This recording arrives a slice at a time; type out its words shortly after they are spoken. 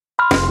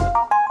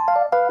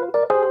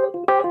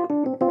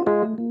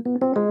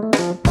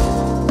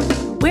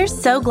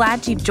so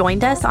glad you've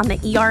joined us on the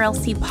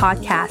ERLC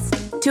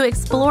podcast to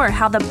explore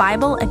how the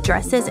Bible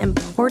addresses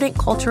important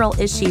cultural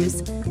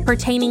issues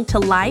pertaining to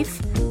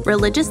life,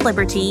 religious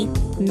liberty,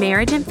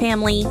 marriage and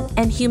family,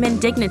 and human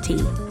dignity,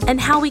 and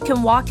how we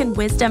can walk in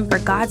wisdom for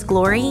God's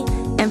glory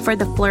and for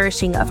the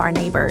flourishing of our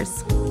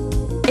neighbors.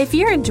 If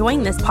you're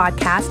enjoying this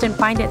podcast and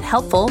find it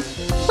helpful,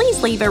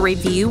 please leave a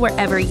review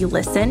wherever you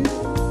listen.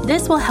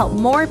 This will help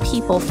more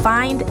people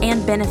find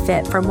and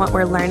benefit from what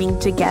we're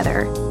learning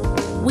together.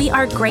 We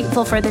are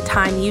grateful for the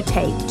time you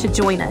take to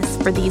join us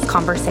for these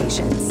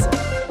conversations.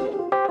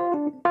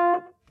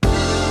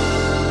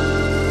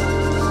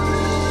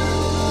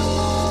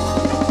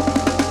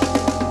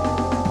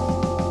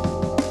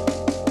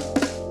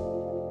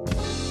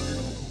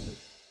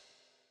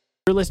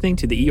 You're listening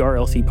to the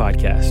ERLC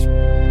podcast.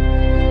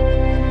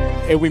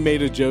 And we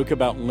made a joke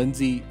about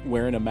Lindsay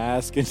wearing a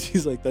mask, and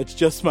she's like, that's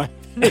just my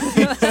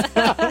face.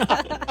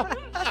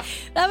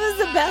 That was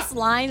the best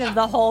line of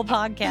the whole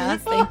podcast.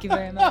 Thank you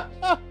very much.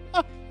 All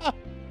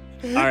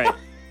right.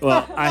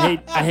 Well, I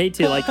hate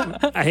to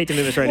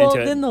move us right into it.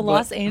 Well, then the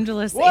Los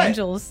Angeles What?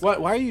 Angels. Why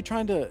are you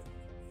trying to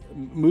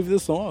move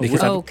this along?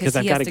 Because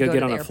I've he got has to to go get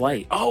to on the a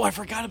flight. Oh, I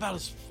forgot about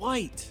his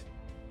flight.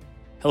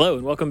 Hello,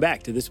 and welcome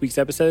back to this week's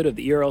episode of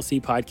the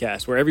ERLC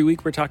podcast, where every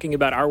week we're talking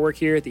about our work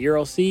here at the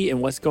ERLC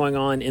and what's going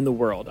on in the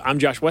world. I'm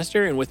Josh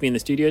Wester, and with me in the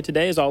studio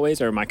today, as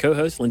always, are my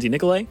co-hosts, Lindsay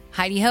Nicolay.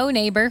 Heidi ho,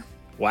 neighbor.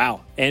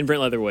 Wow. And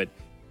Brent Leatherwood.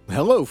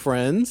 Hello,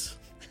 friends.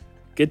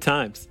 Good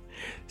times.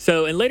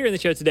 So, and later in the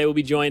show today, we'll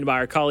be joined by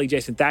our colleague,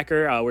 Jason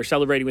Thacker. We're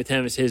celebrating with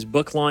him as his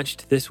book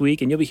launched this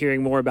week, and you'll be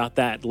hearing more about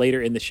that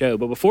later in the show.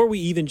 But before we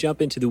even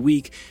jump into the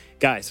week,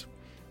 guys,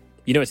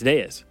 you know what today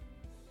is?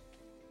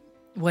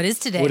 What is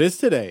today? What is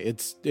today?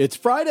 It's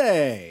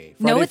Friday.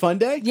 Friday fun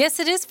day? Yes,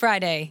 it is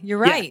Friday. You're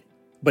right. Yeah,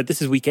 but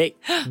this is week 8.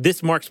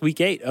 This marks week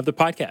 8 of the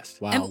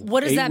podcast. Wow. And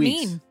what does 8 that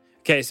weeks. mean?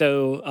 Okay,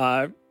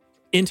 so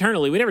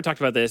internally, we never talked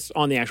about this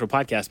on the actual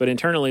podcast, but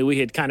internally, we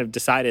had kind of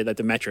decided that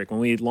the metric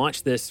when we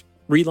relaunched this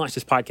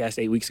podcast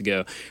 8 weeks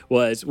ago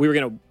was we were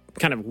going to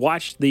kind of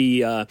watch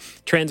the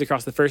trends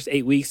across the first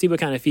 8 weeks, see what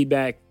kind of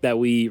feedback that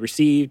we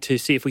received to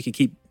see if we could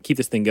keep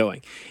this thing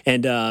going.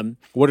 And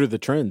What are the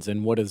trends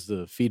and what has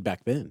the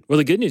feedback been? well,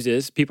 the good news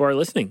is people are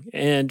listening,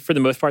 and for the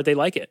most part, they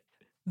like it.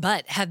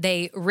 But have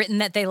they written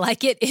that they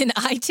like it in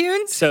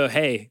iTunes? So,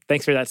 hey,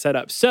 thanks for that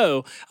setup.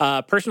 So,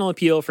 personal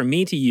appeal from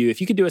me to you. If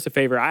you could do us a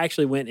favor, I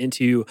actually went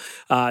into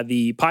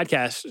the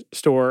podcast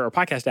store or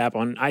podcast app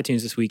on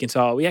iTunes this week and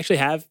saw we actually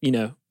have,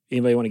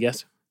 anybody want to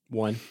guess?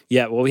 One.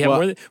 Yeah, well, we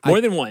have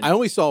more than one. I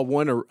only saw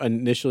one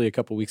initially a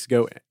couple weeks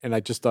ago, and I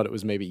just thought it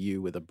was maybe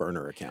you with a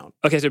burner account.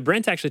 Okay, so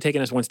Brent's actually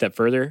taking us one step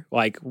further.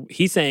 Like,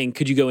 he's saying,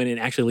 could you go in and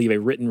actually leave a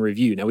written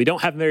review? Now, we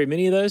don't have very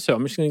many of those, so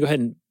I'm just going to go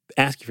ahead and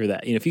ask you for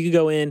that. If you could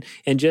go in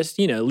and just,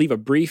 leave a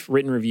brief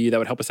written review, that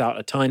would help us out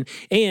a ton.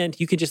 And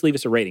you could just leave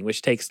us a rating,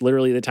 which takes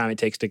literally the time it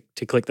takes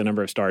to click the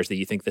number of stars that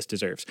you think this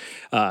deserves.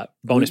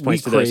 Bonus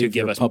points to those who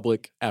give us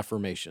public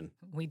affirmation.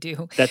 We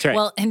do. That's right.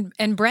 Well,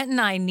 and Brent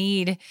and I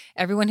need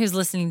everyone who's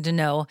listening to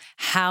know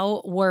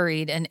how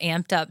worried and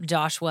amped up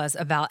Josh was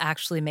about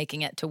actually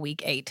making it to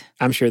week 8.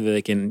 I'm sure that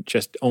they can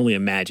just only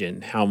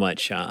imagine how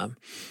much,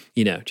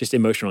 just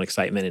emotional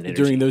excitement and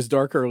energy. During those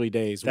dark early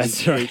days,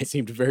 That's week right. 8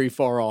 seemed very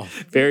far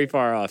off. Very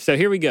far off. So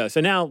here we go.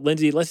 So now,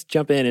 Lindsay, let's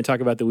jump in and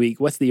talk about the week.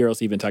 What's the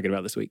ERLC been talking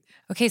about this week?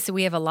 Okay, so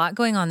we have a lot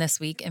going on this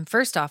week. And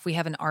first off, we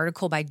have an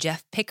article by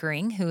Jeff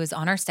Pickering, who is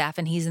on our staff,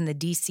 and he's in the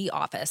D.C.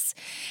 office.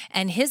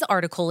 And his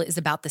article is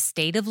about the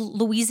state of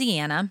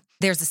Louisiana.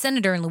 There's a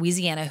senator in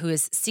Louisiana who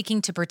is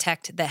seeking to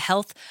protect the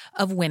health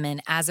of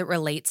women as it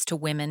relates to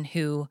women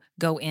who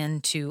go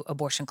into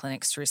abortion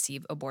clinics to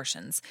receive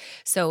abortions.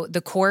 So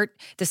the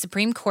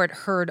Supreme Court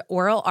heard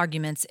oral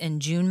arguments in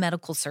June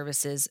Medical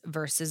Services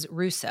versus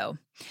Russo.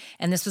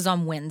 And this was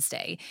on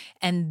Wednesday.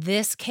 And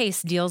this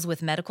case deals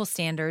with medical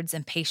standards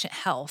and patient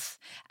health,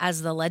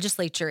 as the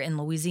legislature in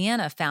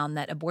Louisiana found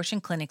that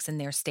abortion clinics in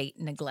their state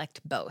neglect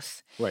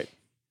both. Right.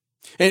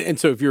 And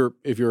so if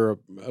you're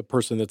a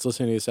person that's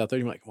listening to this out there,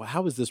 you're like, well,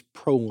 how is this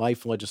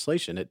pro-life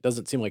legislation? It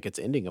doesn't seem like it's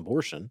ending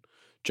abortion.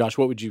 Josh,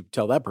 what would you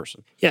tell that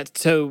person? Yeah,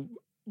 so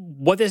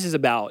what this is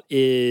about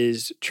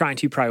is trying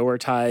to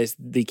prioritize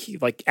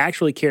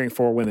actually caring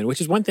for women, which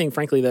is one thing,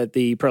 frankly, that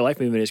the pro-life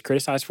movement is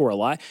criticized for a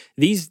lot.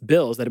 These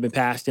bills that have been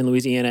passed in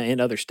Louisiana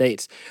and other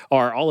states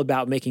are all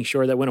about making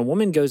sure that when a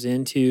woman goes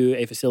into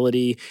a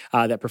facility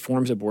that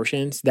performs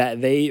abortions,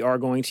 that they are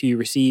going to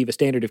receive a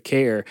standard of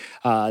care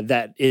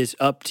that is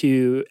up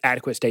to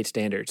adequate state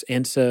standards.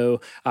 And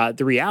so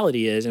the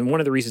reality is, and one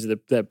of the reasons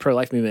that the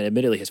pro-life movement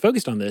admittedly has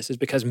focused on this is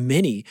because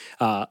many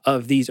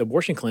of these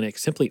abortion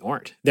clinics simply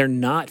aren't. They're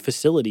not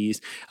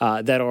facilities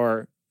that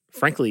are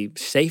frankly,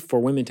 safe for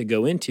women to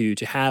go into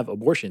to have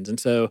abortions. And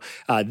so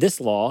this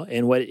law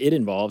and what it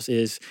involves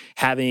is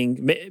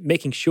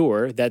making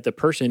sure that the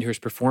person who's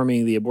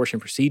performing the abortion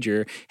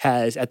procedure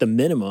has, at the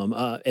minimum,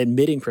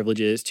 admitting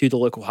privileges to the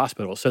local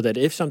hospital, so that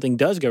if something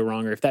does go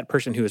wrong, or if that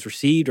person who has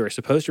received or is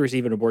supposed to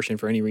receive an abortion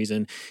for any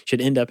reason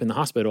should end up in the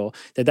hospital,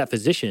 that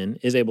physician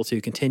is able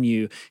to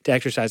continue to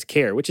exercise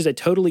care, which is a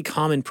totally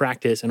common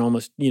practice and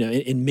almost,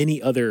 in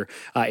many other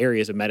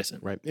areas of medicine.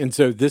 Right. And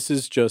so this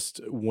is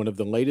just one of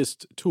the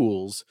latest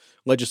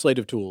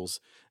legislative tools,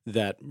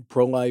 that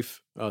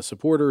pro-life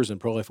supporters and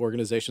pro-life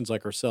organizations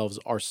like ourselves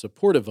are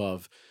supportive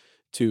of,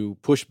 to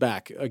push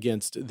back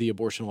against the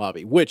abortion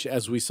lobby, which,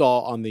 as we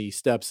saw on the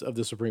steps of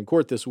the Supreme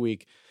Court this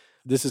week,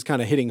 this is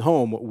kind of hitting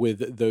home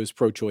with those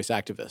pro-choice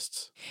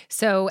activists.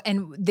 So,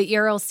 and the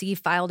ERLC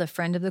filed a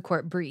friend of the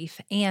court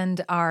brief,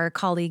 and our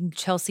colleague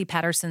Chelsea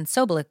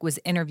Patterson-Sobolik was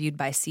interviewed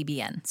by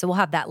CBN. So we'll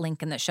have that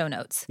link in the show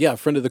notes. Yeah,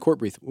 friend of the court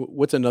brief.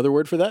 What's another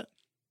word for that?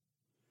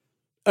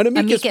 An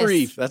amicus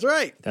brief. That's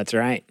right. That's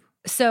right.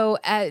 So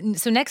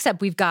next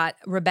up, we've got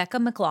Rebecca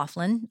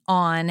McLaughlin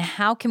on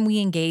how can we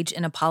engage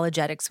in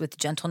apologetics with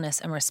gentleness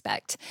and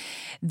respect.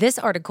 This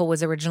article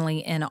was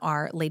originally in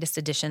our latest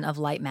edition of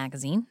Light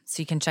magazine,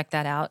 so you can check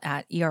that out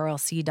at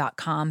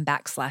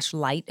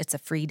erlc.com/light. It's a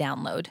free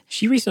download.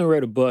 She recently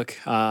wrote a book,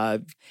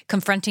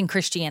 Confronting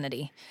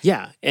Christianity.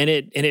 Yeah, and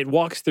it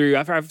walks through.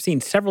 I've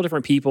seen several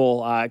different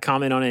people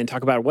comment on it and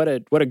talk about what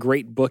a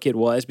great book it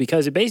was,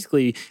 because it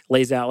basically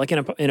lays out like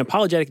an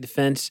apologetic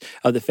defense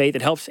of the faith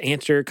that helps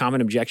answer common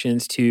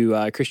objections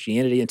to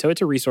Christianity. And so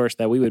it's a resource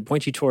that we would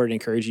point you toward and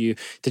encourage you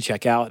to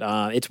check out.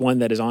 It's one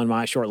that is on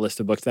my short list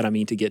of books that I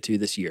mean to get to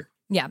this year.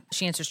 Yeah,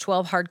 she answers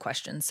 12 hard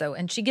questions. So,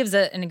 and she gives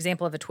an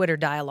example of a Twitter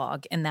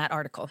dialogue in that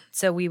article.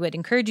 So we would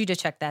encourage you to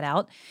check that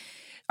out.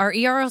 Our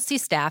ERLC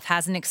staff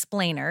has an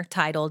explainer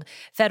titled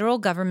Federal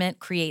Government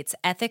Creates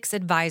Ethics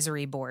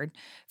Advisory Board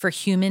for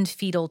Human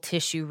Fetal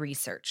Tissue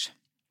Research.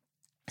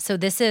 So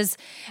this is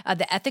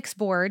the Ethics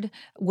Board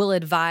will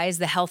advise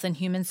the Health and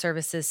Human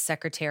Services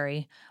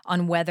Secretary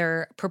on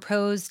whether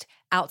proposed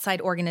outside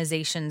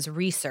organizations'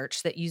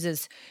 research that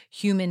uses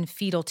human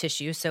fetal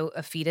tissue, so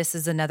a fetus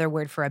is another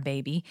word for a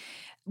baby,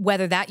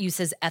 whether that use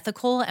is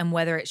ethical and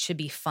whether it should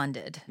be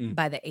funded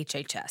by the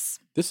HHS.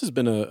 This has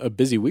been a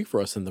busy week for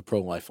us in the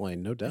pro-life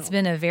lane, no doubt. It's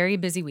been a very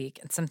busy week.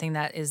 It's something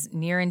that is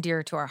near and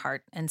dear to our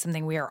heart and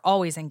something we are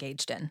always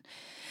engaged in.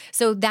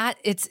 So that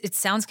it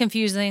sounds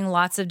confusing,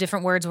 lots of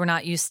different words we're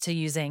not used to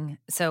using.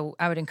 So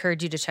I would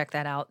encourage you to check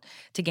that out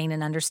to gain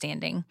an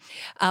understanding.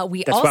 That's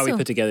why we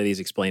put together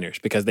these explainers,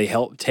 because they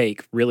help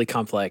take really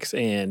complex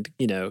and,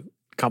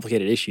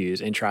 complicated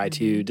issues and try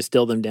to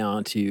distill them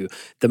down to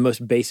the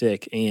most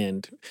basic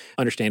and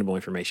understandable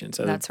information.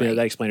 So that's right.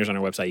 That explainer's on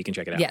our website. You can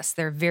check it out. Yes,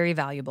 they're very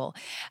valuable.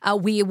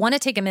 We want to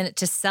take a minute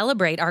to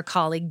celebrate our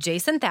colleague,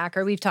 Jason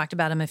Thacker. We've talked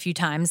about him a few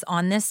times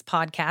on this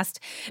podcast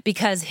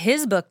because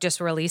his book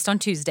just released on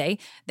Tuesday,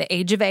 The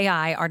Age of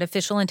AI,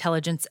 Artificial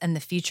Intelligence and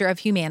the Future of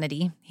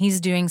Humanity. He's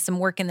doing some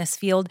work in this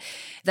field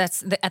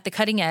that's at the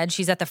cutting edge.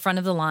 He's at the front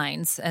of the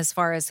lines as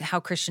far as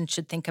how Christians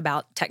should think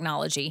about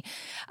technology.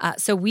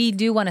 So we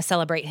do want to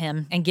celebrate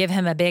him and give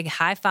him a big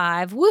high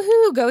five.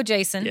 Woohoo, go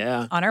Jason,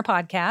 on our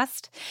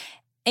podcast.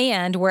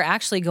 And we're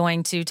actually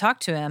going to talk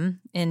to him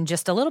in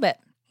just a little bit.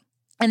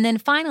 And then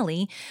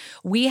finally,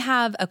 we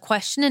have a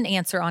question and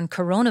answer on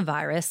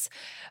coronavirus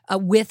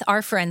with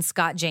our friend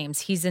Scott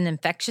James. He's an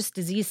infectious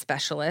disease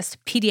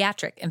specialist,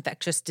 pediatric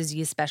infectious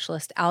disease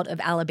specialist out of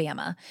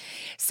Alabama.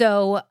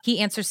 So he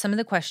answers some of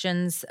the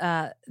questions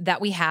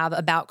that we have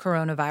about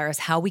coronavirus,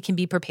 how we can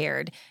be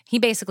prepared. He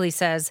basically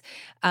says,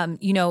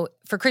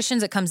 for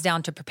Christians, it comes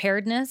down to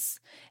preparedness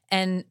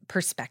and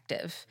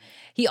perspective.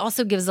 He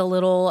also gives a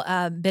little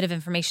bit of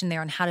information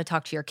there on how to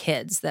talk to your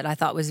kids that I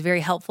thought was very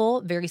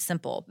helpful, very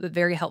simple, but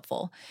very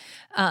helpful.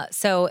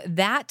 So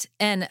that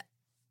and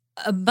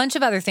a bunch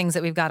of other things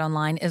that we've got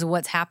online is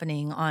what's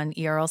happening on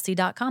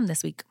erlc.com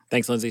this week.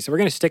 Thanks, Lindsay. So we're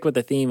going to stick with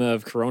the theme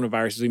of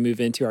coronavirus as we move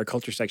into our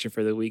culture section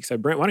for the week. So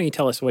Brent, why don't you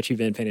tell us what you've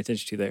been paying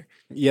attention to there?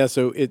 Yeah,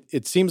 so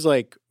it seems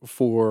like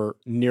for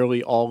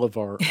nearly all of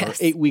our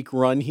 8-week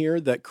run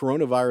here that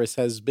coronavirus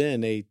has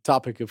been a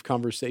topic of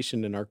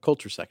conversation in our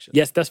culture section.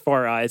 Yes, thus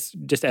far it's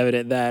just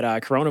evident that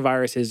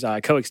coronavirus is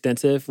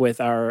coextensive with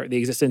the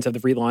existence of the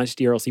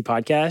relaunched ERLC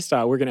podcast.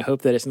 We're going to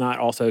hope that it's not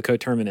also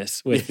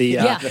coterminous with the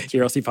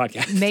ERLC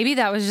podcast. Maybe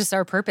that was just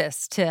our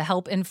purpose, to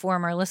help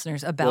inform our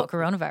listeners about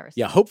coronavirus.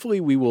 Yeah, hopefully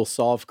we will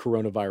solve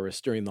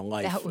coronavirus during the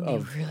life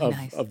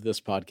of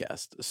this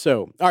podcast.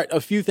 So, all right,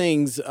 a few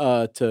things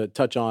to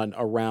touch on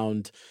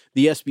around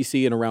the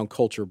SBC and around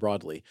culture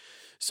broadly.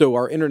 So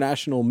our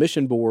International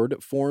Mission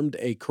Board formed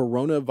a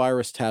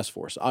coronavirus task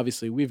force.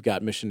 Obviously, we've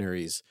got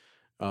missionaries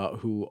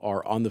who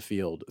are on the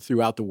field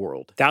throughout the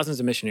world.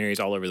 Thousands of missionaries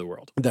all over the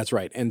world. That's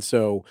right. And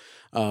so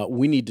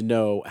we need to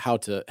know how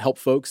to help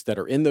folks that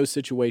are in those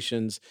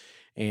situations.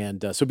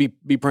 And so be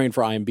praying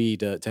for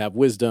IMB to have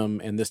wisdom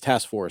and this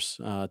task force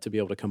to be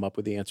able to come up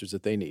with the answers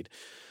that they need.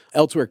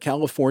 Elsewhere,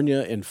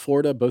 California and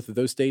Florida, both of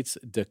those states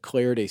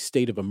declared a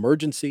state of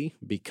emergency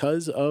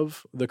because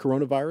of the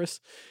coronavirus.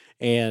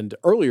 And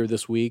earlier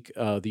this week,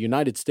 the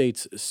United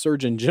States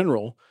Surgeon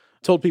General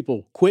told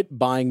people, quit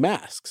buying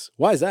masks.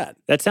 Why is that?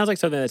 That sounds like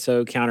something that's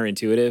so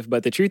counterintuitive,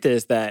 but the truth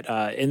is that,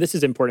 and this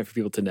is important for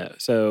people to know,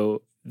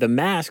 so the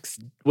masks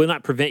will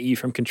not prevent you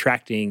from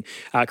contracting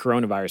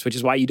coronavirus, which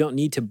is why you don't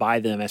need to buy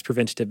them as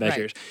preventative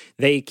measures. Right.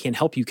 They can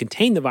help you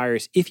contain the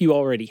virus if you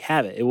already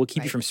have it. It will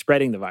keep you from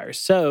spreading the virus.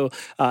 So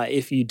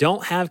if you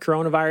don't have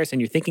coronavirus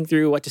and you're thinking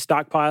through what to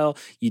stockpile,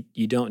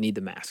 you don't need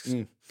the masks.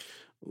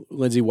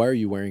 Lindsay, why are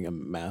you wearing a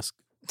mask?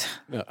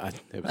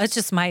 That's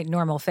just my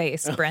normal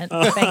face, Brent.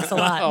 Thanks a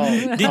lot.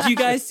 Did you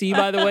guys see,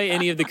 by the way,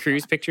 any of the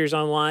cruise pictures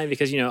online?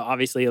 Because,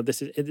 obviously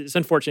it's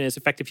unfortunate. It's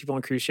affected people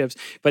on cruise ships,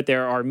 but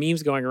there are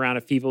memes going around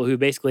of people who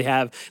basically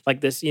have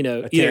like this,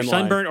 either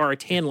sunburn or a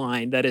tan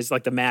line that is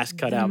like the mask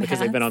cut out because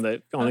they've been on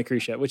the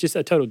cruise ship, which is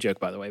a total joke,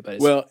 by the way.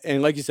 But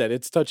and like you said,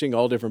 it's touching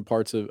all different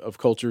parts of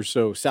culture.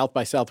 So South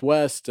by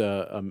Southwest,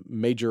 a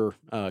major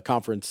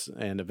conference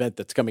and event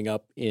that's coming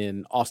up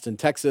in Austin,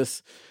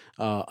 Texas.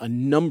 A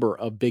number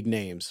of big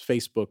names,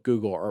 Facebook,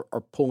 Google,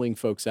 are pulling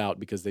folks out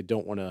because they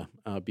don't want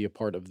to be a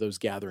part of those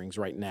gatherings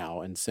right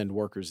now and send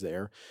workers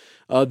there.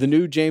 The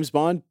new James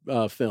Bond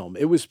film,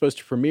 it was supposed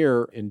to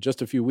premiere in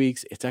just a few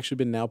weeks. It's actually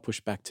been now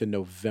pushed back to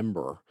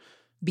November.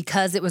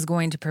 Because it was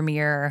going to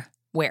premiere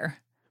where?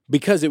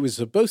 Because it was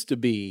supposed to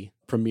be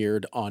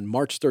premiered on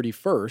March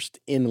 31st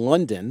in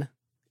London,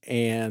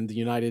 and the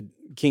United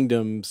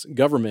Kingdom's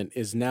government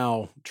is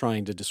now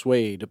trying to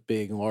dissuade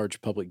big,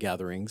 large public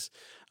gatherings.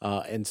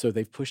 And so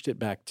they've pushed it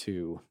back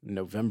to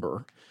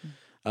November.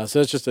 So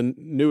that's just the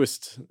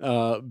newest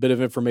bit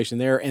of information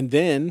there. And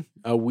then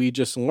we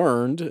just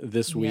learned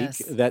this week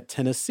that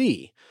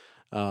Tennessee,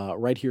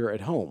 right here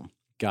at home,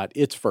 got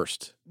its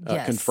first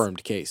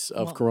confirmed case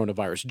of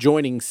coronavirus,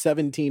 joining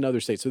 17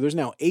 other states. So there's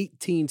now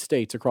 18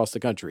 states across the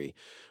country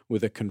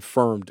with a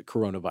confirmed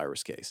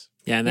coronavirus case.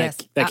 Yeah, and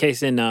that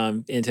case in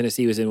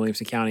Tennessee was in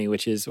Williamson County,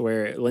 which is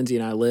where Lindsay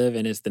and I live,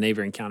 and is the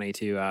neighboring county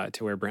to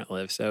where Brent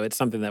lives. So it's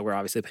something that we're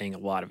obviously paying a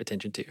lot of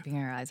attention to. Keeping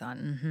our eyes on.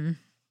 Mm-hmm.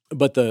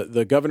 But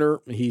the governor,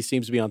 he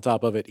seems to be on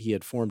top of it. He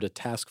had formed a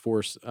task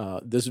force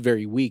this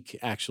very week,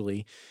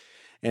 actually.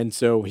 And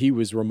so he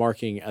was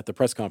remarking at the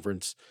press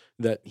conference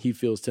that he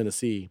feels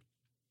Tennessee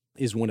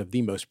is one of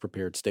the most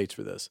prepared states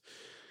for this.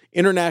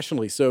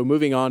 Internationally, so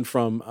moving on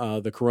from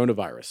the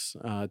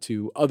coronavirus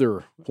to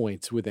other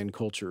points within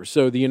culture.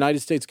 So the United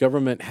States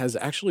government has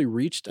actually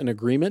reached an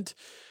agreement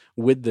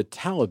with the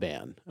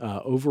Taliban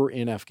over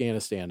in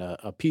Afghanistan,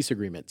 a peace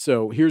agreement.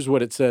 So here's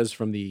what it says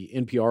from the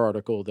NPR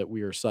article that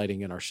we are citing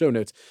in our show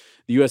notes.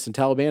 The U.S. and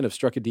Taliban have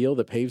struck a deal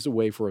that paves the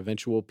way for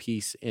eventual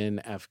peace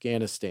in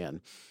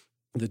Afghanistan.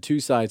 The two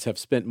sides have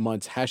spent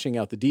months hashing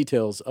out the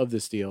details of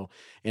this deal,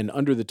 and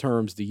under the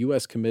terms, the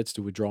U.S. commits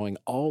to withdrawing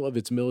all of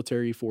its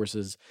military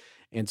forces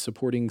and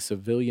supporting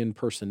civilian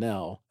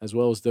personnel, as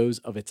well as those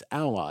of its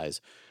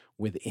allies,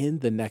 within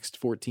the next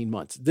 14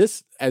 months.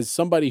 This, as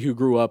somebody who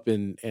grew up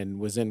and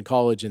was in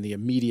college in the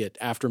immediate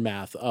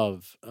aftermath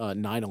of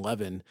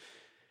 9/11,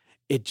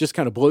 it just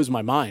kind of blows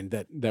my mind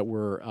that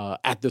we're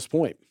at this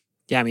point.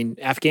 Yeah, I mean,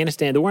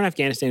 the war in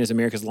Afghanistan is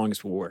America's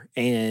longest war,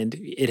 and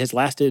it has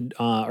lasted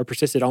or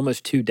persisted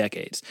almost 2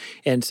 decades.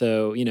 And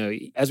so,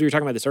 as we were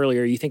talking about this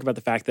earlier, you think about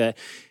the fact that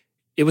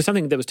it was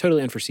something that was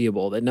totally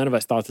unforeseeable, that none of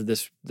us thought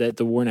that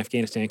the war in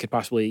Afghanistan could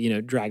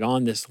possibly, drag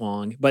on this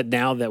long. But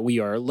now that we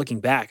are looking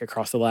back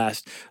across the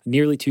last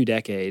nearly 2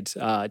 decades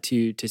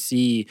to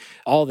see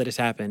all that has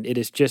happened,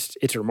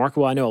 it's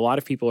remarkable. I know a lot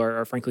of people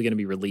are frankly going to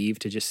be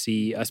relieved to just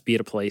see us be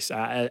at a place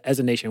as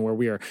a nation where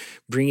we are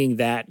bringing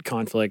that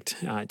conflict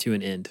to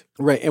an end.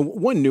 Right. And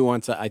one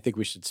nuance I think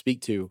we should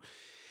speak to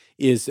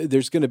is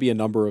there's going to be a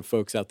number of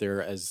folks out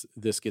there as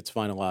this gets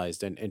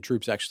finalized and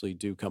troops actually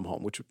do come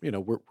home, which,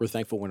 we're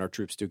thankful when our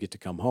troops do get to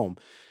come home,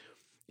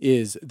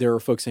 is there are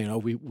folks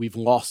saying, we've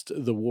lost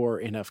the war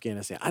in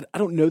Afghanistan. I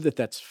don't know that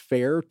that's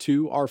fair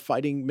to our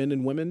fighting men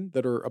and women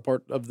that are a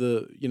part of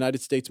the United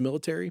States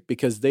military,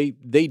 because they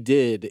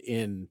did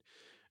in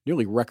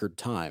nearly record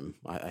time,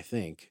 I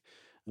think,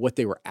 what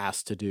they were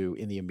asked to do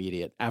in the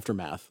immediate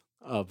aftermath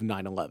of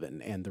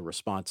 9/11 and the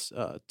response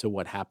to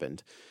what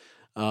happened.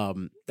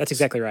 That's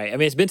exactly right. I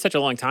mean, it's been such a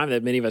long time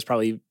that many of us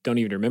probably don't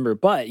even remember.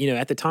 But,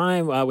 at the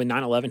time when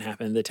 9/11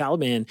 happened, the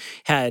Taliban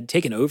had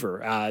taken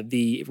over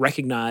the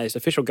recognized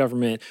official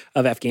government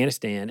of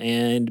Afghanistan.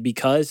 And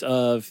because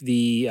of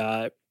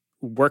the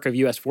work of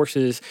U.S.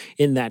 forces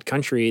in that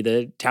country,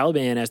 the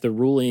Taliban as the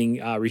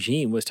ruling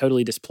regime was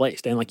totally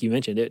displaced. And like you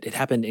mentioned, it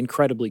happened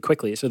incredibly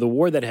quickly. So the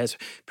war that has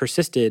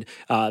persisted,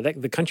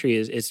 the country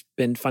it's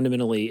been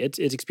fundamentally, it's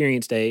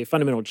experienced a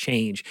fundamental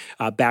change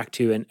back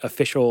to an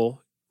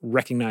official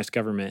recognized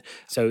government.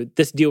 So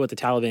this deal with the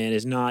Taliban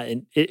is not,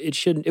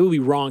 it would be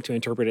wrong to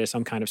interpret it as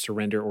some kind of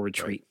surrender or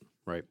retreat.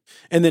 Right.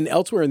 And then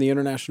elsewhere in the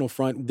international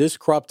front, this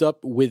cropped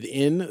up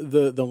within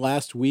the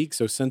last week.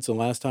 So since the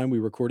last time we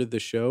recorded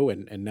this show,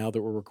 and now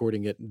that we're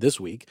recording it this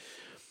week,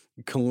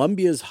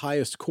 Colombia's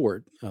highest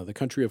court, the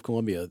country of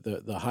Colombia,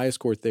 the highest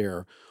court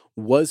there,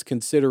 was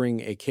considering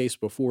a case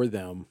before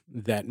them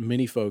that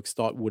many folks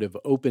thought would have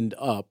opened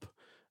up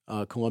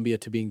Colombia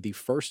to being the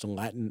first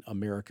Latin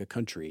America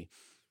country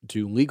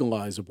to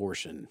legalize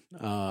abortion.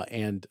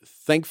 And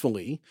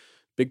thankfully,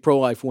 big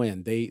pro-life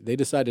win. They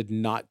decided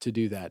not to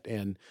do that.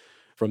 And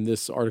from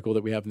this article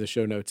that we have in the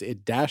show notes,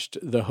 it dashed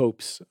the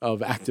hopes of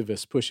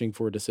activists pushing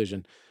for a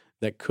decision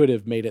that could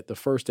have made it the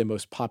first and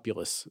most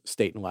populous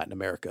state in Latin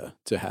America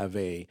to have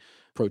a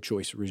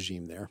pro-choice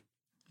regime there.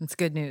 It's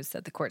good news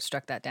that the court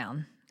struck that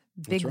down.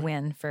 Big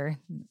win for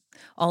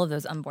all of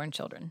those unborn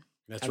children.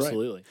 That's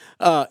Absolutely.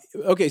 right.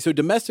 Okay, so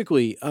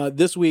domestically,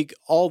 this week,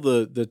 all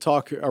the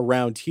talk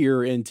around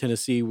here in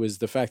Tennessee was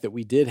the fact that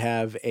we did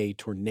have a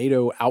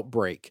tornado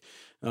outbreak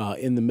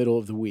in the middle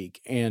of the week.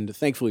 And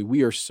thankfully,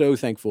 we are so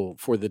thankful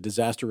for the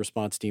disaster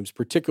response teams,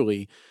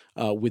 particularly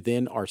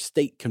within our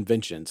state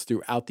conventions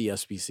throughout the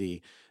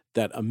SBC,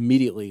 that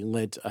immediately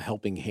lent a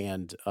helping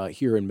hand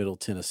here in Middle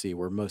Tennessee,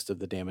 where most of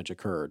the damage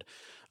occurred.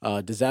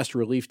 Disaster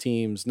relief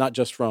teams, not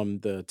just from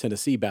the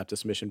Tennessee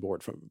Baptist Mission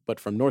Board, but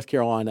from North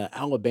Carolina,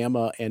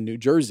 Alabama, and New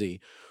Jersey,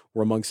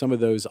 were among some of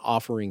those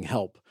offering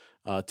help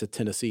to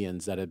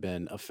Tennesseans that had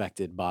been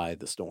affected by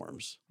the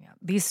storms. Yeah,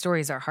 these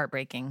stories are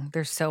heartbreaking.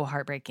 They're so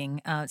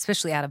heartbreaking,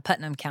 especially out of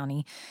Putnam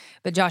County.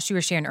 But Josh, you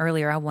were sharing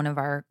earlier how one of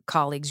our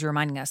colleagues, you're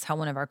reminding us how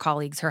one of our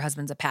colleagues, her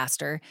husband's a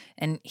pastor,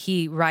 and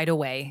he right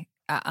away,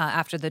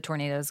 after the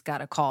tornadoes,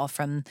 got a call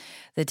from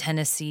the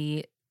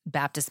Tennessee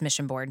Baptist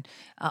Mission Board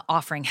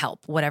offering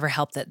help, whatever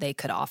help that they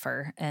could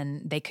offer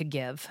and they could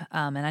give.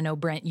 And I know,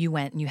 Brent, you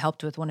went and you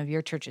helped with one of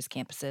your church's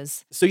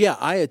campuses. So yeah,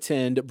 I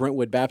attend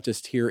Brentwood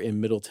Baptist here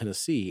in Middle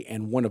Tennessee,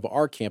 and one of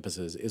our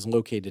campuses is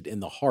located in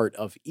the heart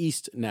of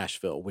East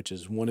Nashville, which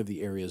is one of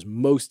the areas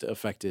most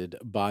affected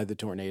by the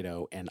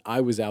tornado. And I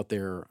was out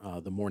there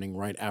the morning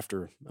right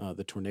after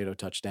the tornado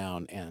touched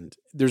down, and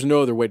there's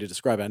no other way to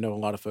describe it. I know a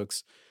lot of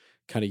folks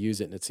kind of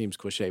use it and it seems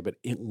cliche, but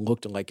it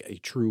looked like a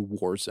true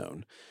war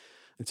zone.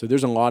 And so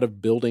there's a lot of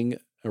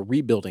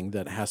rebuilding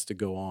that has to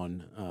go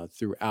on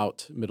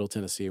throughout Middle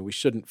Tennessee. And we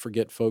shouldn't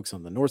forget folks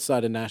on the north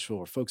side of Nashville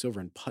or folks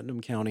over in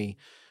Putnam County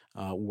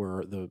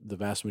where the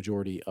vast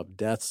majority of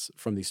deaths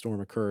from the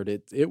storm occurred.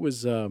 It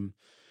was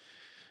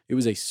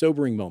a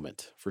sobering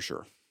moment for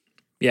sure.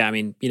 Yeah, I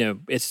mean,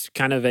 it's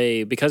kind of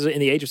because in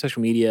the age of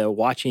social media,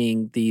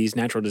 watching these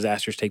natural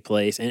disasters take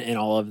place and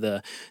all of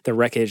the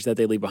wreckage that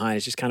they leave behind,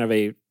 it's just kind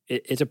of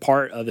it's a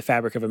part of the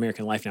fabric of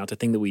American life now. It's a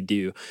thing that we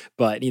do.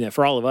 But,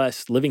 for all of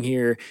us living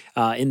here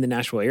in the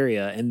Nashville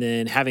area and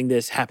then having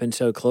this happen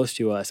so close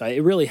to us,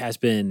 it really has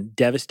been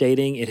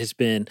devastating. It has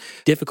been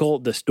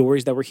difficult. The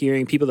stories that we're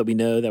hearing, people that we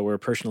know that were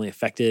personally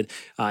affected,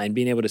 and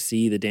being able to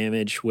see the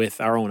damage with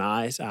our own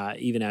eyes,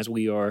 even as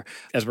we're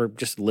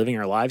just living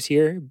our lives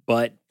here.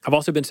 But I've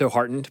also been so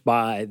heartened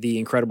by the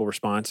incredible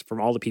response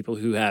from all the people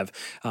who have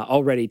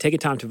already taken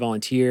time to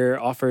volunteer,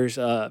 offers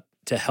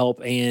to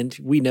help. And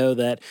we know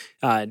that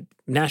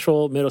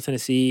Nashville, Middle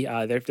Tennessee,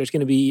 there's going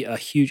to be a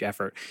huge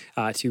effort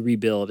to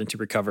rebuild and to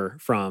recover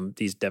from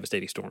these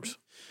devastating storms.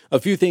 A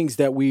few things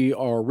that we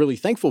are really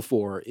thankful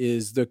for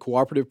is the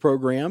cooperative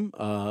program,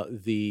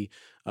 the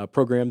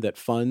program that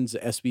funds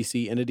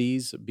SBC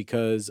entities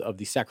because of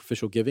the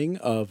sacrificial giving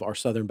of our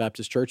Southern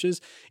Baptist churches.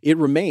 It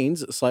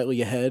remains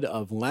slightly ahead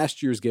of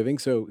last year's giving.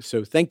 So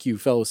thank you,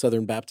 fellow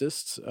Southern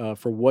Baptists,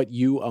 for what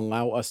you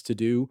allow us to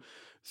do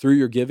through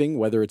your giving,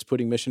 whether it's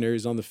putting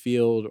missionaries on the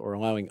field or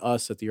allowing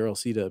us at the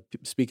RLC to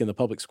speak in the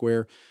public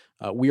square.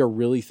 We are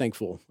really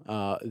thankful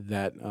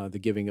that the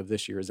giving of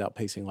this year is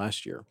outpacing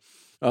last year.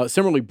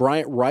 Similarly,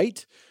 Bryant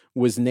Wright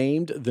was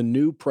named the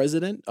new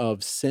president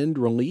of Send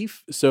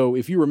Relief. So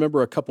if you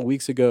remember a couple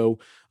weeks ago,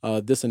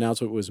 this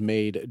announcement was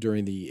made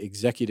during the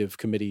executive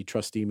committee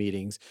trustee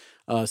meetings.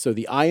 So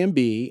the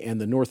IMB and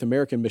the North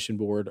American Mission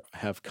Board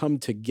have come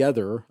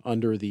together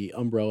under the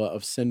umbrella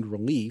of Send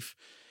Relief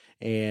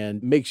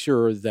and make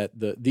sure that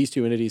these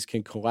two entities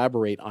can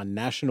collaborate on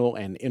national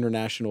and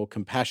international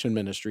compassion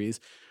ministries.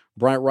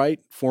 Bryant Wright,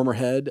 former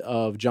head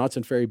of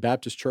Johnson Ferry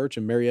Baptist Church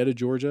in Marietta,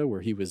 Georgia, where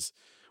he was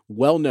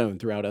well known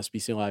throughout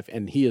SBC life,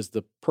 and he is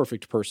the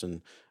perfect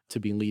person to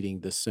be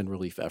leading this Send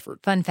Relief effort.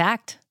 Fun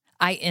fact,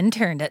 I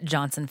interned at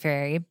Johnson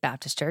Ferry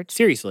Baptist Church.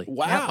 Seriously?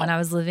 Wow. Yep, when I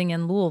was living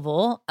in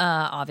Louisville,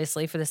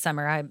 obviously for the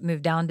summer, I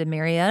moved down to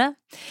Marietta,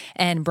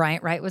 and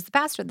Bryant Wright was the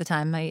pastor at the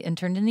time. I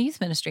interned in the youth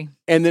ministry.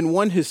 And then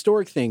one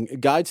historic thing,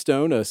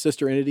 Guidestone, a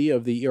sister entity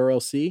of the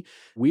ERLC,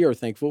 we are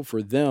thankful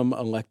for them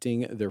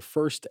electing their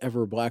first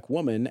ever Black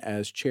woman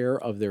as chair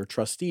of their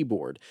trustee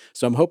board.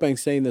 So I'm hoping I'm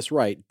saying this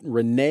right.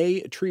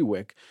 Renee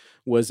Trewick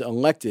was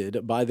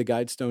elected by the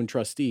Guidestone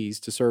trustees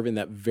to serve in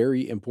that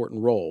very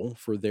important role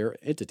for their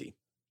entity.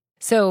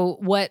 So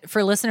what,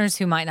 for listeners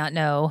who might not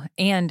know,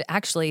 and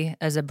actually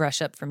as a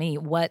brush up for me,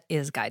 what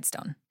is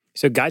Guidestone?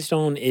 So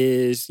Guidestone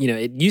is,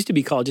 it used to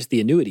be called just the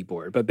annuity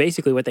board, but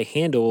basically what they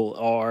handle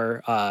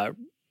are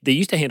they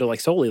used to handle like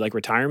solely like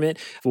retirement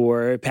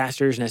for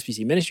pastors and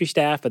SBC ministry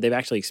staff, but they've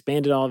actually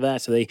expanded all of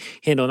that. So they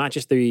handle not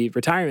just the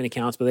retirement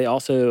accounts, but they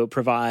also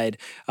provide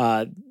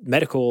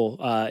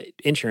medical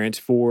insurance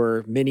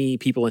for many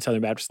people in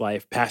Southern Baptist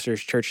life,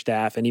 pastors, church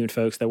staff, and even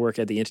folks that work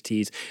at the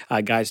entities.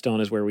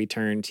 Guidestone is where we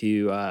turn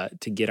to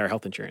get our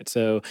health insurance.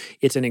 So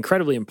it's an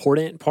incredibly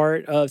important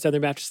part of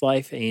Southern Baptist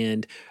life,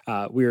 and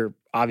we're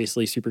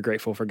obviously super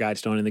grateful for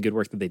Guidestone and the good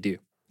work that they do.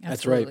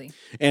 Absolutely. That's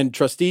right. And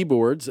trustee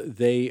boards,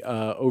 they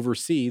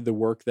oversee the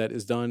work that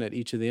is done at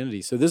each of the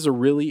entities. So this is a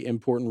really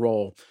important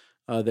role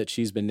that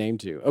she's been named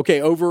to.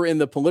 Okay, over in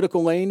the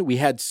political lane, we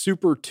had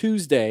Super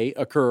Tuesday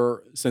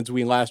occur since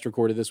we last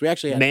recorded this. We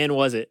actually had, Man,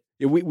 was it.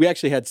 We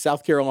actually had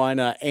South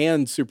Carolina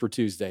and Super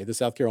Tuesday, the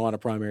South Carolina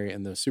primary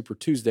and the Super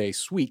Tuesday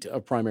suite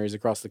of primaries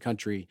across the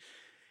country.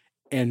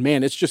 And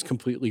man, it's just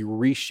completely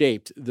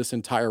reshaped this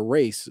entire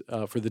race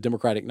for the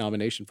Democratic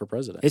nomination for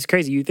president. It's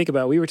crazy. You think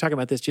about, we were talking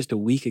about this just a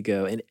week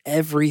ago, and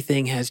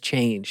everything has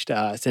changed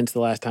since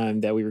the last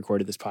time that we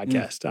recorded this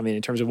podcast. I mean,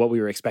 in terms of what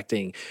we were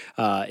expecting,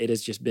 it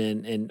has just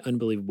been an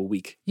unbelievable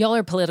week. Y'all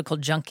are political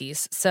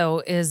junkies.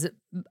 So is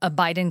a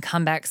Biden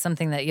comeback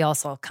something that y'all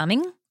saw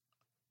coming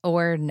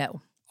or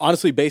no?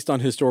 Honestly, based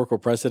on historical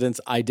precedents,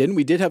 I didn't.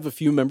 We did have a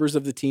few members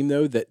of the team,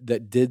 though,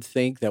 that did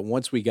think that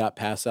once we got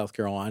past South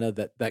Carolina,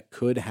 that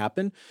could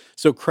happen.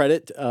 So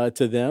credit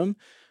to them.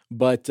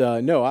 But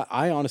no,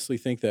 I honestly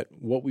think that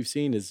what we've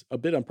seen is a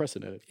bit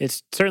unprecedented.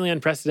 It's certainly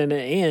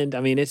unprecedented. And I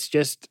mean, it's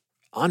just,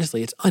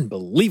 honestly, it's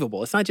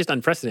unbelievable. It's not just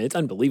unprecedented, it's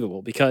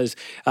unbelievable because,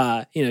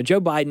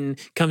 Joe Biden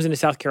comes into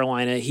South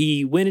Carolina.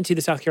 He went into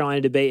the South Carolina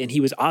debate and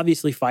he was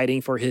obviously fighting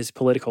for his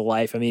political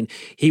life. I mean,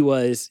 he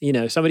was,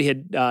 somebody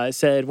had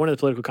said, one of the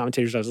political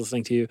commentators I was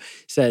listening to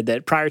said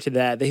that prior to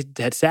that, they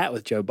had sat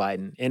with Joe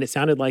Biden and it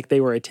sounded like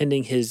they were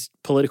attending his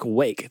political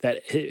wake,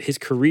 that his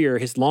career,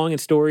 his long and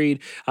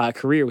storied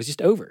career was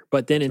just over.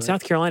 But then in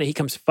South Carolina, he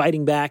comes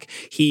fighting back.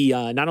 He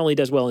not only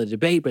does well in the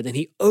debate, but then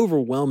he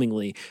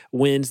overwhelmingly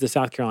wins the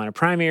South Carolina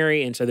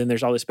primary. And so then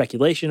there's all this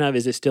speculation of,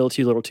 is it still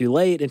too little too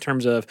late in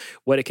terms of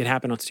what it could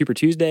happen on Super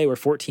Tuesday where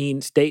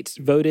 14 states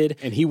voted?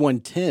 And he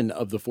won 10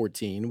 of the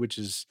 14, which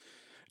is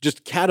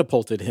just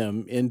catapulted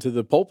him into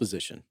the pole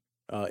position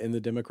in the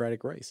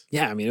Democratic race.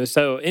 Yeah, I mean,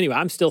 so anyway,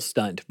 I'm still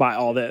stunned by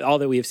all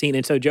that we have seen.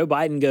 And so Joe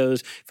Biden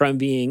goes from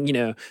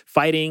being,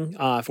 fighting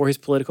for his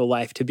political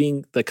life to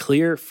being the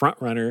clear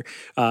front runner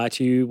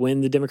to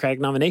win the Democratic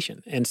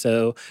nomination. And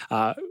so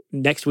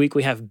next week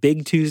we have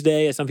Big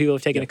Tuesday, as some people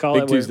have taken to call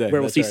it,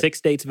 where we'll see 6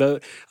 states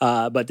vote.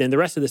 But then the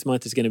rest of this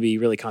month is going to be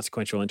really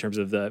consequential in terms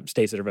of the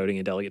states that are voting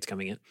and delegates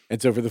coming in.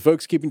 And so for the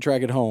folks keeping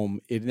track at home,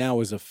 it now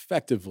is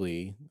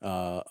effectively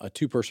a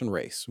 2-person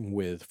race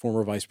with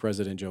former Vice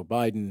President Joe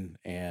Biden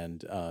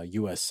and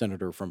U.S.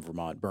 Senator from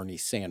Vermont, Bernie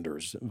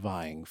Sanders,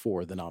 vying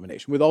for the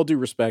nomination. With all due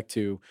respect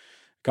to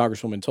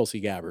Congresswoman Tulsi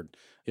Gabbard,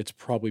 it's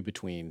probably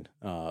between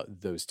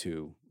those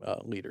two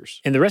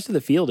leaders. And the rest of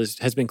the field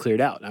has been cleared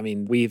out. I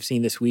mean, we've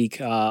seen this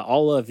week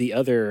all of the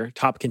other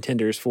top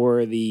contenders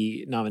for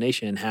the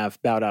nomination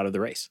have bowed out of the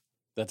race.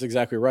 That's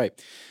exactly right.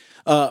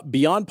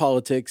 Beyond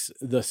politics,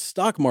 the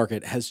stock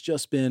market has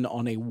just been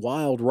on a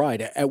wild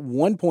ride. At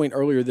one point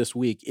earlier this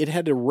week, it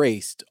had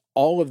erased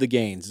all of the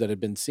gains that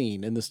had been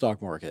seen in the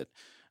stock market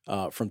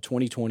from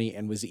 2020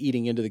 and was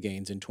eating into the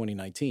gains in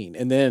 2019.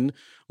 And then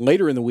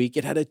later in the week,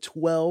 it had a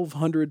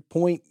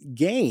 1,200-point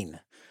gain.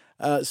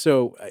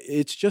 So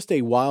it's just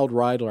a wild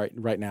ride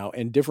right now,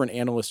 and different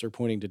analysts are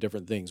pointing to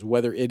different things,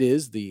 whether it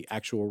is the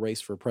actual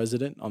race for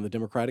president on the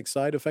Democratic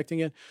side affecting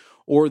it,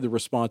 or the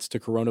response to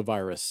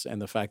coronavirus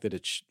and the fact that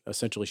it's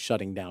essentially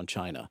shutting down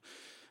China.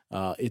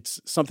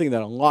 It's something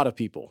that a lot of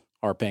people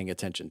are paying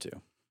attention to.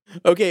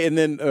 Okay, and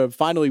then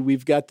finally,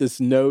 we've got this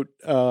note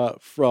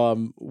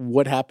from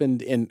what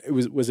happened in,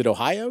 was it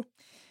Ohio?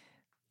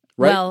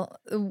 Right? Well,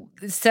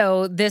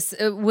 so this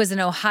was an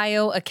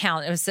Ohio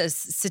account. It was a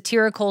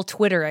satirical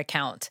Twitter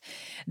account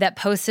that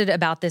posted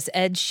about this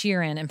Ed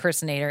Sheeran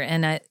impersonator.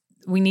 And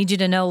we need you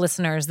to know,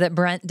 listeners, that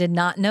Brent did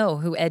not know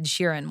who Ed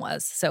Sheeran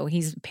was. So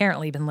he's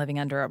apparently been living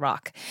under a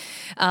rock.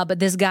 But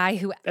this guy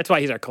who... That's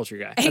why he's our culture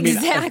guy.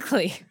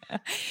 Exactly.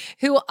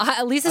 who,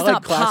 at least it's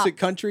not classic pop.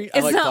 country.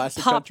 It's like not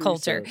classic pop country,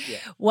 culture. So, yeah.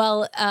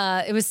 Well,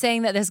 it was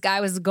saying that this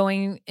guy was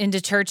going into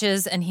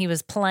churches and he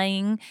was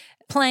playing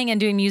and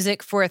doing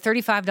music for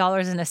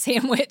 $35 and a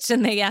sandwich.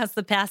 And they asked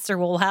the pastor,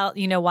 well,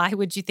 why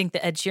would you think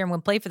that Ed Sheeran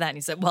would play for that? And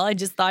he said, well, I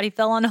just thought he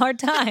fell on hard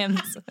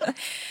times.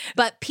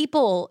 But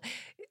people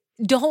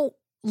don't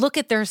look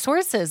at their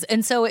sources.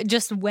 And so it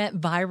just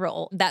went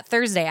viral. That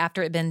Thursday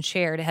after it had been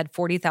shared, it had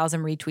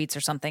 40,000 retweets or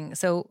something.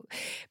 So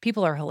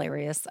people are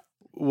hilarious.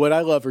 What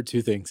I love are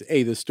two things.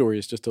 A, the story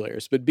is just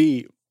hilarious. But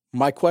B,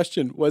 my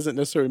question wasn't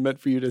necessarily meant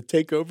for you to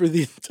take over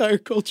the entire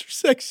culture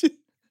section.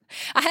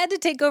 I had to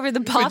take over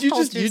the pop culture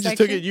section. You just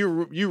took it.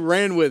 You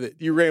ran with it.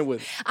 You ran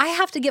with it. I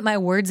have to get my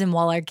words in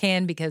while I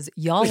can because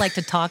y'all like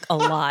to talk a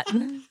lot.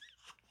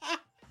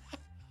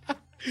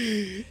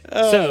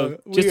 So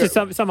just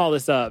to sum all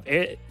this up,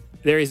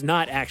 there is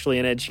not actually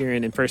an Ed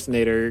Sheeran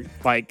impersonator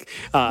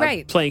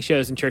Right. playing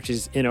shows in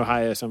churches in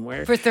Ohio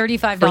somewhere For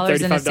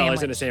 $35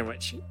 in a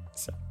sandwich.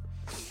 So.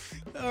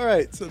 All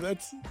right, so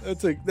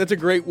that's a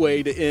great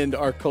way to end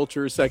our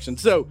culture section.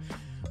 So,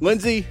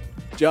 Lindsay,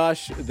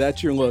 Josh,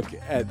 that's your look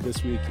at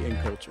This Week in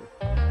Culture.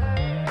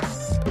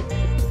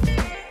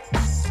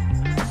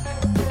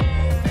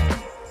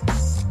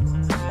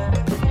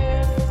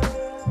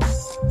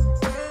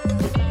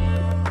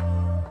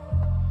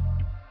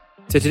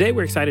 So today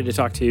we're excited to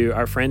talk to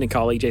our friend and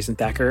colleague, Jason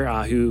Thacker,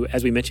 who,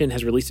 as we mentioned,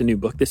 has released a new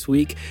book this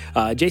week.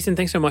 Jason,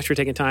 thanks so much for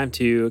taking time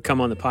to come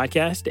on the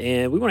podcast.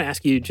 And we want to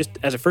ask you, just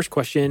as a first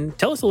question,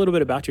 tell us a little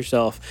bit about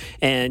yourself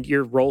and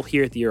your role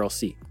here at the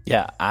ERLC.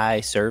 Yeah,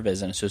 I serve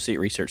as an associate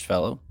research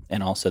fellow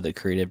and also the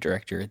creative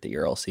director at the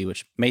ERLC,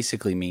 which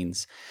basically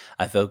means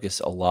I focus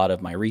a lot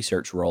of my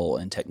research role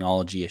in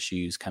technology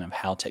issues, kind of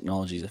how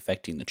technology is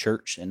affecting the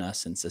church and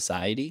us in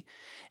society.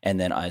 And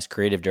then as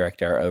creative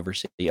director, I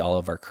oversee all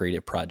of our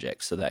creative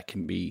projects. So that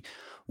can be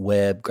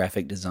web,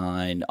 graphic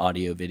design,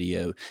 audio,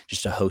 video,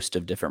 just a host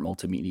of different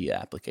multimedia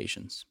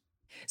applications.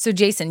 So,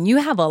 Jason, you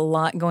have a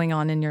lot going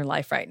on in your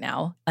life right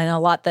now, and a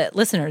lot that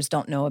listeners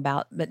don't know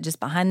about, but just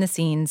behind the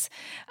scenes,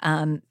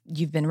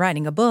 you've been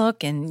writing a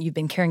book, and you've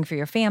been caring for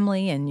your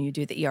family, and you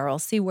do the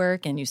ERLC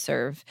work, and you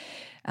serve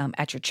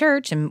at your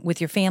church and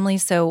with your family.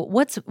 So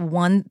what's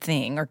one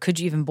thing, or could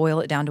you even boil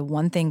it down to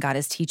one thing God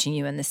is teaching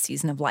you in this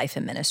season of life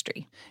and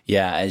ministry?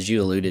 Yeah, as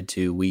you alluded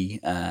to,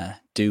 we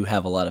do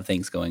have a lot of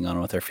things going on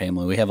with our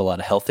family. We have a lot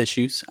of health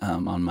issues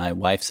on my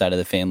wife's side of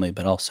the family,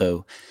 but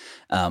also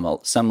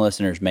some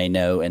listeners may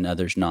know and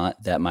others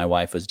not that my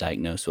wife was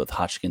diagnosed with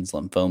Hodgkin's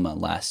lymphoma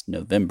last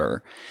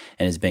November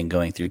and has been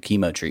going through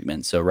chemo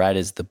treatment. So right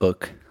as the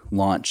book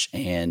launch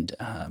and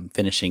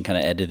finishing kind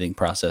of editing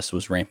process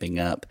was ramping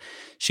up,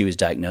 she was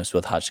diagnosed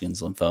with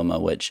Hodgkin's lymphoma,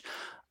 which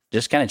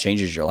just kind of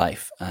changes your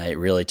life. It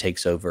really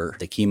takes over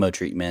the chemo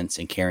treatments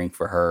and caring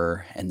for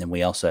her. And then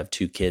we also have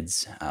two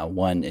kids.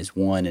 One is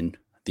 1 and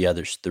the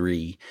other's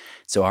 3.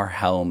 So our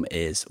home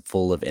is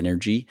full of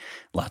energy,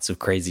 lots of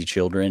crazy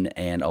children,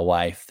 and a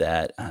wife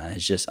that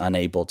is just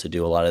unable to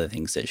do a lot of the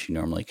things that she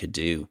normally could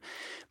do.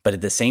 But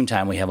at the same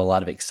time, we have a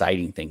lot of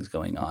exciting things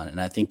going on.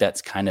 And I think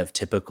that's kind of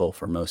typical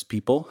for most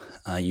people.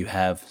 You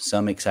have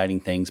some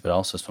exciting things, but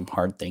also some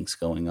hard things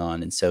going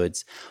on. And so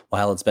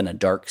while it's been a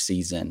dark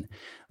season,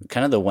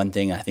 kind of the one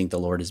thing I think the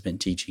Lord has been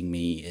teaching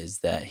me is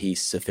that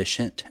He's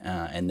sufficient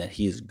and that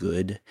He is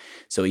good.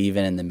 So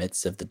even in the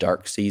midst of the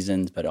dark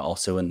seasons, but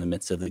also in the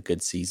midst of the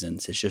good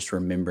seasons, it's just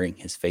remembering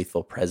His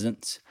faithful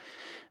presence.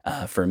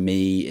 For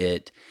me,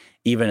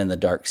 even in the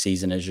dark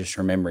season is just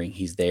remembering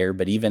He's there,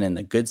 but even in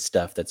the good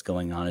stuff that's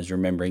going on is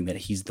remembering that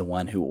He's the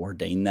one who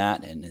ordained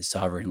that and is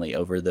sovereignly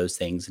over those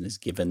things and has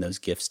given those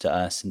gifts to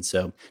us. And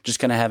so just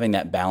kind of having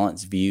that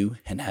balanced view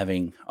and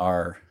having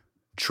our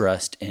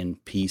trust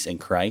and peace in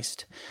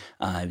Christ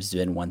has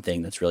been one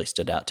thing that's really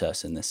stood out to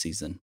us in this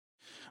season.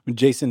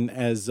 Jason,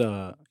 as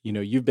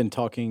you've been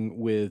talking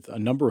with a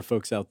number of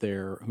folks out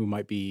there who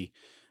might be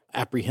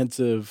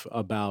apprehensive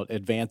about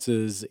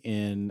advances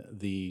in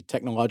the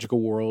technological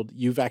world.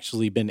 You've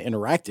actually been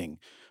interacting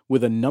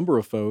with a number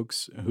of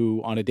folks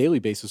who on a daily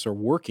basis are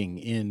working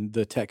in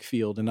the tech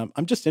field. And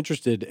I'm just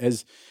interested,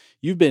 as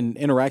you've been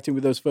interacting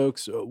with those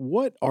folks,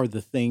 what are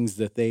the things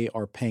that they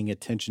are paying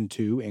attention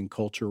to in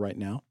culture right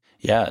now?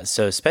 Yeah,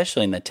 so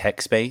especially in the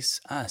tech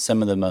space,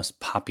 some of the most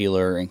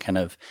popular and kind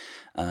of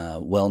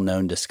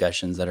well-known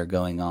discussions that are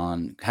going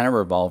on kind of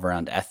revolve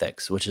around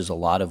ethics, which is a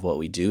lot of what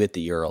we do at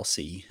the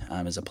ERLC,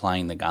 is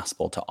applying the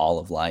gospel to all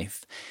of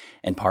life.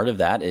 And part of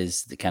that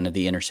is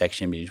the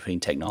intersection between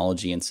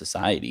technology and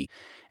society.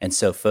 And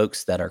so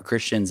folks that are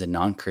Christians and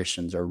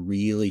non-Christians are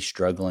really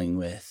struggling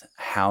with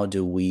how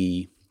do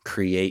we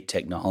create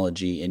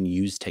technology and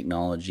use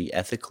technology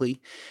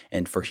ethically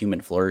and for human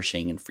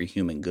flourishing and for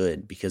human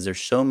good, because there's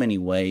so many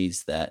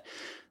ways that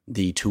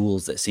the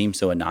tools that seem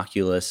so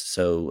innocuous,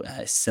 so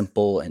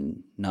simple,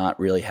 and not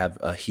really have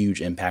a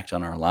huge impact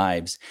on our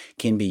lives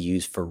can be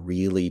used for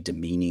really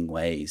demeaning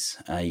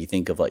ways. You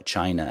think of like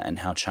China and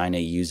how China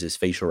uses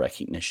facial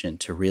recognition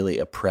to really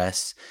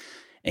oppress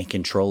and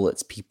control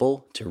its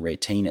people, to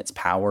retain its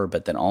power,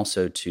 but then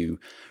also to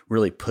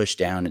really push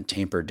down and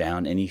tamper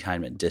down any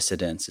kind of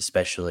dissidents,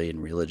 especially in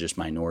religious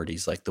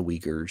minorities like the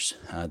Uyghurs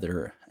that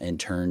are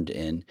interned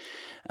in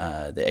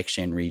the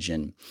Xinjiang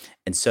region.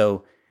 And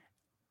so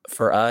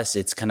for us,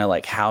 it's kind of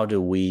like, how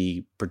do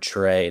we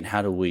portray and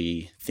how do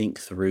we think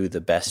through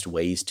the best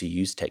ways to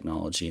use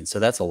technology? And so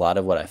that's a lot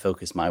of what I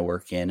focus my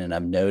work in. And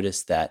I've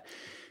noticed that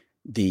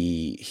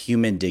the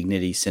human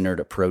dignity-centered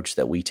approach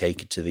that we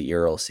take to the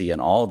ERLC on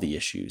all the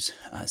issues,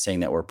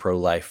 saying that we're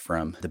pro-life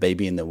from the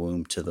baby in the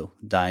womb to the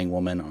dying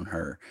woman on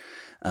her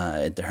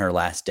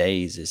last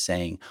days, is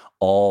saying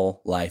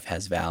all life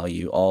has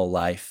value. All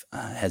life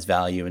has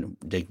value and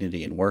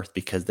dignity and worth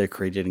because they're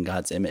created in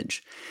God's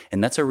image.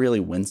 And that's a really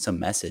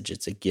winsome message.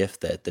 It's a gift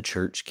that the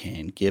church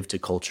can give to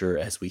culture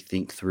as we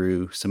think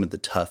through some of the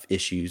tough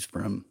issues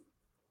from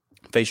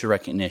facial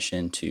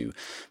recognition to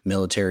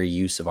military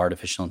use of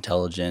artificial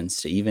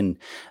intelligence to even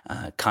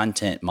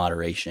content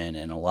moderation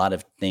and a lot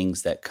of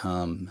things that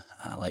come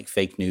like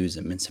fake news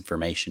and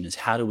misinformation is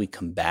how do we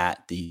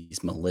combat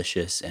these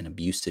malicious and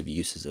abusive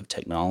uses of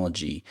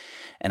technology?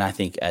 And I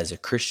think as a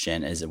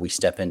Christian, as we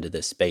step into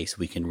this space,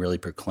 we can really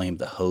proclaim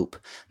the hope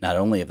not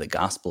only of the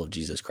gospel of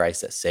Jesus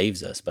Christ that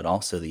saves us, but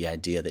also the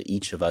idea that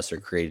each of us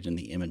are created in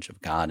the image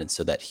of God. And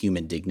so that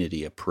human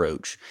dignity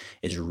approach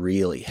is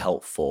really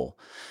helpful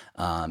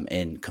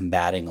in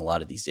combating a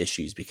lot of these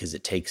issues because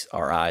it takes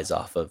our eyes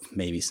off of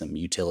maybe some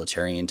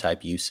utilitarian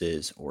type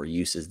uses or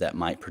uses that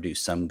might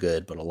produce some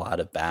good but a lot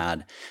of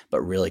bad,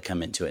 but really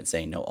come into it and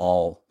say, no,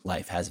 all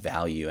life has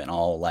value and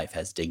all life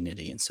has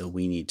dignity. And so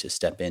we need to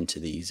step into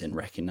these and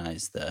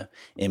recognize the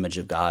image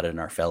of God in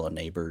our fellow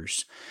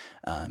neighbors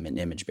and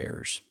image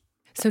bearers.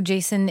 So,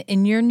 Jason,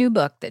 in your new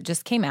book that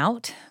just came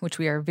out, which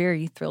we are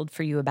very thrilled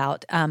for you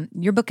about,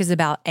 your book is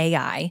about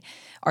AI,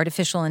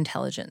 artificial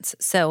intelligence.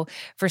 So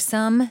for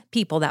some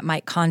people that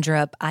might conjure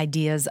up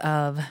ideas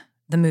of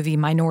the movie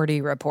Minority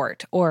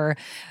Report or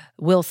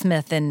Will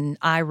Smith and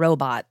I,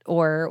 Robot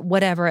or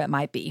whatever it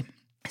might be.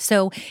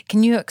 So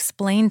can you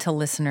explain to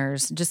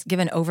listeners, just give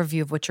an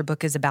overview of what your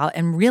book is about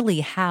and really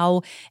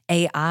how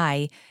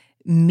AI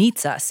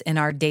meets us in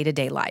our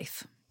day-to-day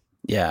life?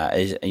 Yeah,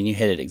 and you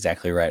hit it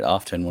exactly right.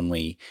 Often when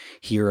we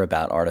hear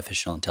about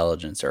artificial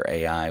intelligence or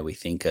AI, we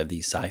think of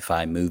these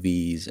sci-fi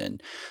movies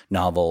and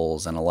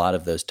novels and a lot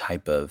of those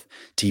type of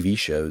TV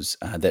shows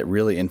that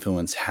really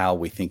influence how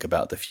we think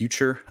about the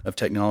future of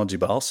technology,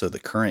 but also the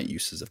current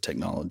uses of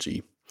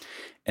technology.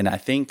 And I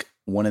think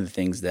one of the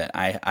things that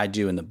I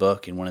do in the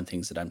book and one of the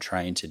things that I'm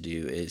trying to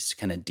do is to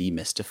kind of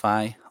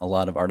demystify a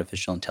lot of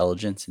artificial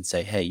intelligence and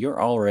say, hey,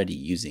 you're already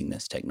using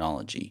this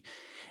technology.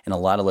 And a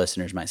lot of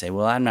listeners might say,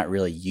 well, I'm not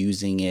really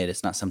using it.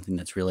 It's not something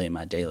that's really in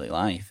my daily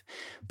life.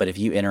 But if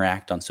you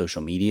interact on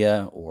social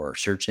media or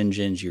search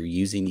engines, you're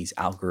using these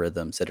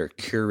algorithms that are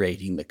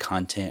curating the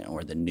content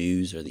or the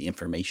news or the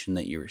information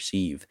that you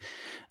receive.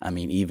 I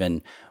mean,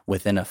 even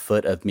within a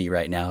foot of me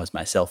right now is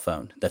my cell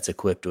phone that's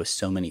equipped with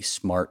so many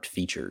smart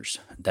features.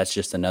 That's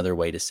just another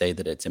way to say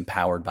that it's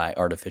empowered by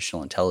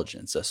artificial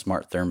intelligence, a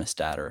smart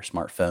thermostat or a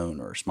smartphone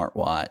or a smart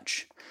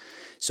watch.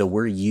 So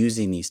we're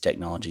using these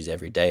technologies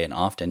every day and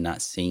often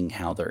not seeing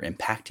how they're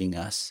impacting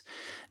us,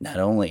 not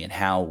only in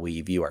how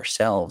we view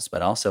ourselves,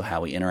 but also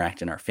how we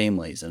interact in our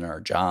families and our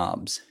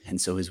jobs.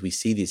 And so as we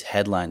see these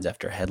headlines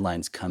after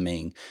headlines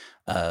coming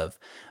of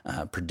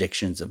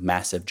predictions of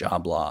massive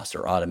job loss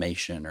or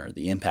automation or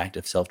the impact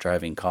of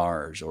self-driving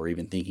cars, or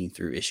even thinking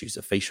through issues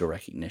of facial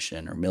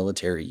recognition or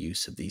military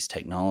use of these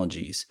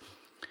technologies,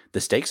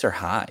 the stakes are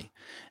high.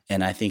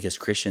 And I think as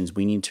Christians,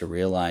 we need to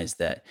realize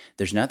that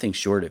there's nothing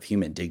short of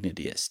human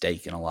dignity at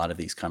stake in a lot of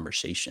these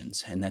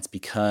conversations. And that's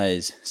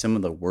because some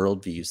of the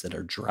worldviews that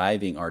are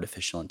driving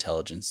artificial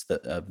intelligence,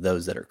 of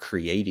those that are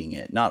creating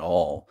it, not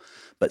all,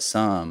 but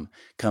some,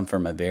 come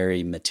from a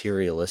very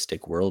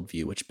materialistic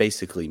worldview, which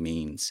basically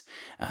means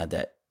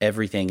that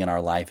everything in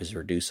our life is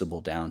reducible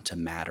down to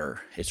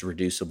matter. It's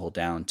reducible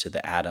down to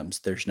the atoms.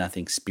 There's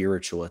nothing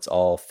spiritual. It's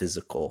all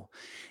physical.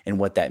 And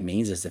what that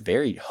means is a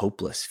very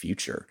hopeless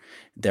future.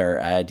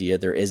 Their idea,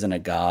 there isn't a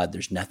God.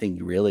 There's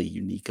nothing really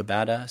unique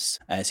about us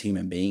as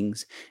human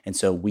beings. And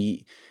so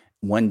we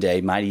one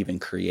day might even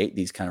create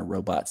these kind of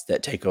robots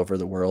that take over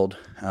the world,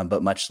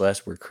 but much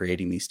less we're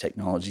creating these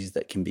technologies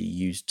that can be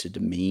used to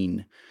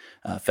demean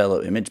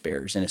fellow image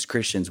bearers. And as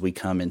Christians, we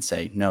come and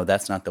say, no,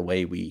 that's not the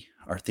way we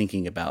are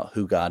thinking about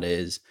who God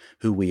is,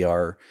 who we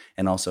are,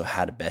 and also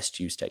how to best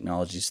use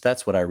technology. So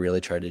that's what I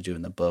really try to do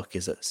in the book,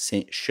 is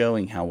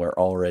showing how we're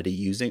already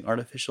using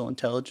artificial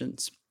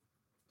intelligence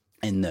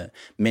in the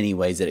many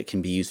ways that it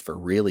can be used for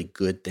really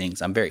good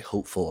things. I'm very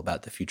hopeful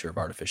about the future of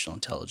artificial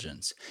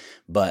intelligence,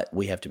 but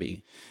we have to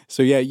be.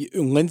 So yeah,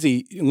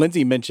 Lindsay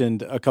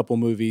mentioned a couple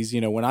movies.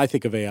 You know, when I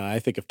think of AI, I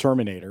think of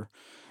Terminator.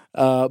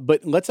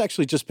 But let's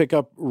actually just pick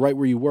up right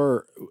where you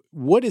were.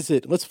 What is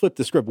it? Let's flip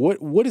the script.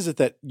 What is it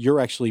that you're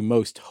actually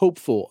most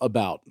hopeful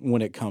about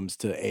when it comes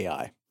to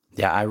AI?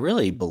 Yeah, I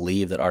really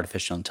believe that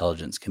artificial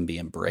intelligence can be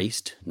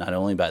embraced not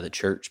only by the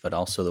church, but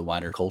also the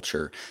wider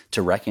culture,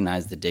 to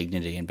recognize the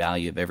dignity and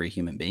value of every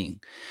human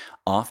being.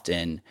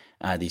 Often,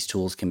 these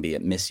tools can be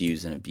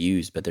misused and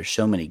abused, but there's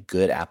so many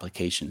good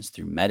applications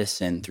through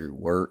medicine, through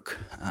work.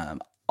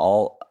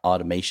 All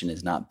automation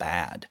is not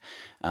bad.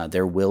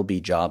 There will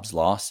be jobs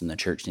lost, and the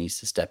church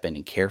needs to step in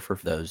and care for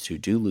those who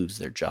do lose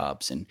their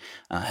jobs and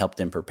help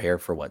them prepare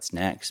for what's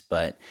next.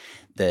 But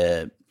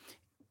the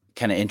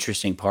kind of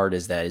interesting part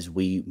is that as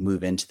we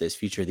move into this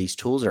future, these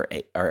tools are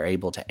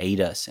able to aid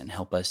us and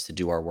help us to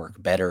do our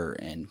work better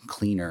and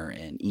cleaner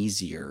and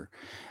easier,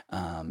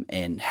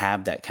 and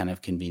have that kind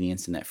of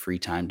convenience and that free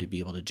time to be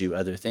able to do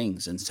other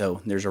things. And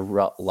so there's a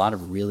lot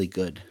of really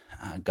good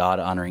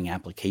God-honoring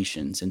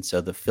applications. And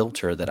so the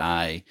filter that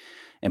I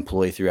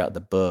employ throughout the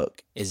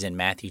book is in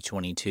Matthew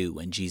 22,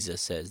 when Jesus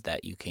says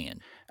that you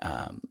can.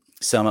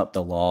 sum up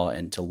the law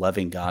into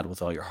loving God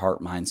with all your heart,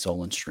 mind,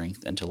 soul, and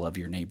strength, and to love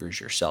your neighbors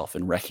yourself,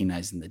 and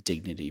recognizing the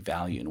dignity,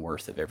 value, and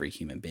worth of every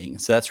human being.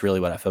 So that's really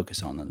what I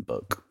focus on in the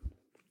book.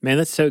 Man,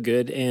 that's so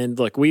good. And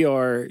look, we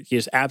are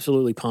just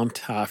absolutely pumped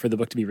for the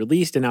book to be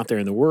released and out there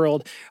in the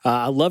world.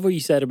 I love what you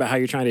said about how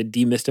you're trying to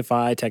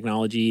demystify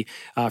technology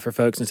for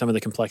folks and some of the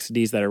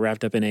complexities that are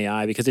wrapped up in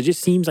AI, because it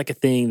just seems like a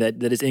thing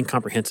that is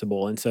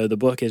incomprehensible. And so the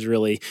book is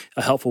really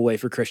a helpful way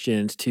for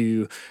Christians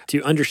to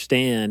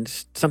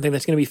understand something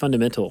that's going to be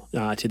fundamental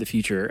to the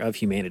future of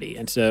humanity.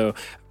 And so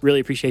really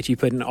appreciate you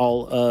putting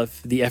all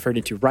of the effort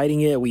into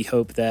writing it. We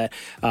hope that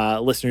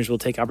listeners will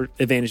take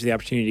advantage of the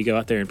opportunity to go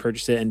out there and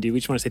purchase it. And we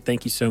just want to say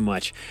thank you so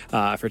much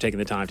for taking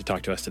the time to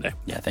talk to us today.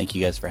 Yeah, thank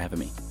you guys for having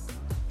me.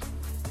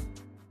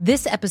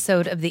 This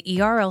episode of the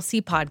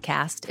ERLC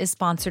podcast is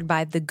sponsored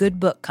by The Good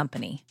Book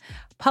Company,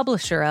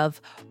 publisher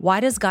of Why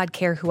Does God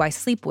Care Who I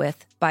Sleep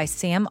With by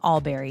Sam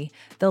Allberry,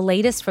 the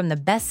latest from the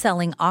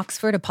best-selling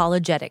Oxford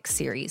Apologetics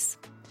series.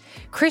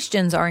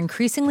 Christians are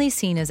increasingly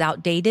seen as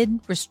outdated,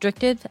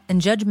 restrictive, and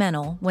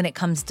judgmental when it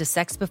comes to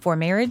sex before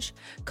marriage,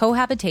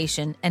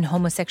 cohabitation, and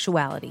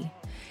homosexuality.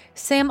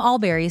 Sam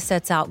Allberry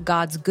sets out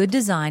God's good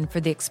design for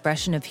the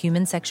expression of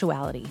human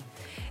sexuality.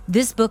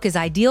 This book is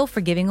ideal for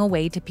giving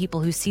away to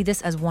people who see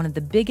this as one of the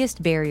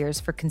biggest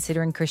barriers for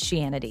considering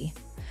Christianity.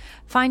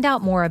 Find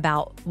out more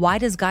about Why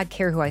Does God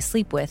Care Who I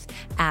Sleep With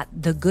at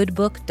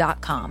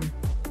thegoodbook.com.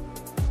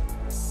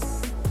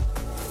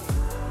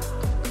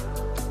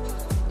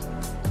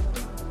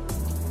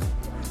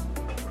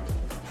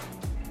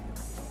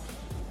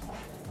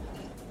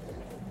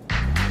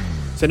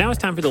 So now it's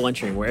time for the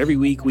lunchroom, where every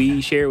week we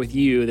share with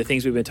you the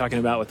things we've been talking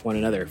about with one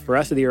another. For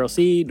us at the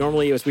ERLC,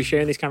 normally as we share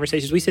in these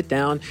conversations, we sit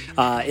down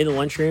in the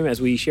lunchroom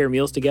as we share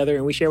meals together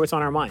and we share what's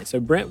on our mind.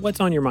 So Brent, what's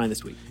on your mind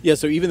this week? Yeah,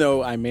 so even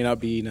though I may not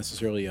be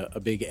necessarily a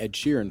big Ed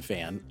Sheeran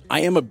fan,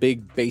 I am a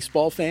big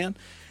baseball fan.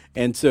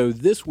 And so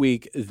this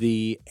week,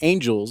 the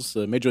Angels,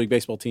 the Major League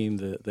Baseball team,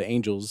 the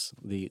Angels,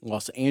 the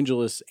Los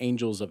Angeles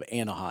Angels of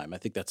Anaheim, I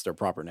think that's their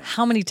proper name.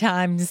 How many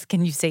times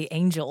can you say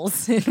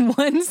angels in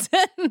one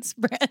sentence,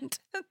 Brent?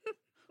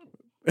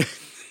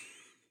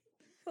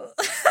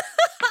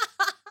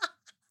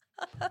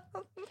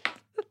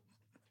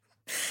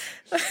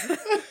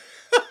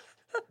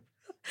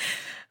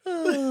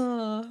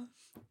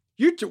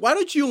 Why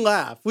don't you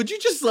laugh? Would you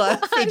just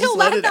laugh and just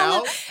let it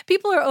out?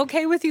 People are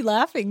okay with you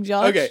laughing,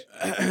 Josh. Okay.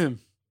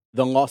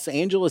 The Los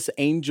Angeles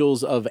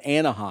Angels of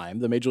Anaheim,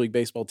 the Major League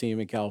Baseball team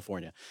in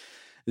California,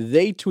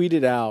 they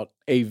tweeted out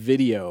a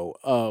video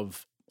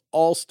of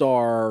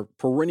all-star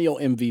perennial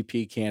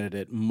MVP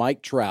candidate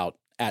Mike Trout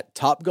at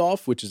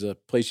Topgolf, which is a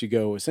place you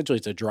go. Essentially,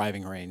 it's a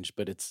driving range,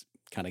 but it's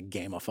kind of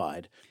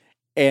gamified.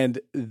 And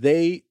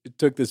they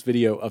took this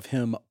video of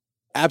him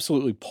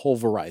absolutely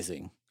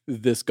pulverizing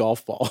this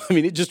golf ball. I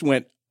mean, it just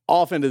went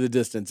off into the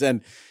distance.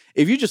 And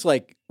if you just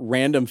like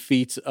random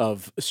feats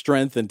of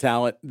strength and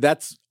talent,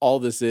 that's all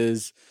this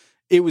is.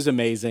 It was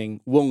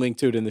amazing. We'll link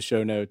to it in the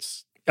show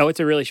notes. Oh, it's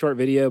a really short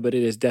video, but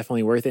it is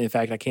definitely worth it. In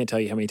fact, I can't tell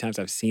you how many times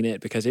I've seen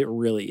it because it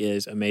really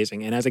is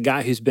amazing. And as a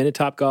guy who's been at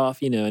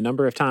Topgolf, a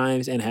number of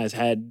times and has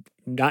had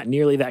not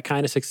nearly that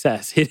kind of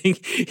success hitting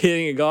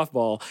a golf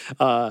ball,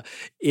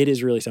 it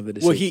is really something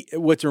to see.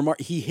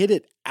 He hit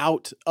it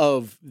out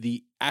of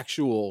the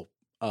actual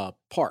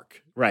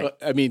park. Right.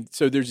 I mean,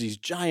 so there's these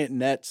giant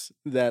nets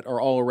that are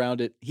all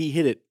around it. He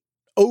hit it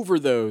over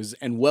those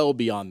and well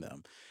beyond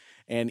them.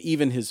 And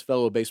even his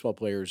fellow baseball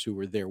players who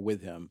were there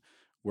with him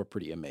were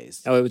pretty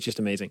amazed. Oh, it was just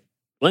amazing.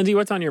 Lindsay,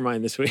 what's on your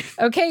mind this week?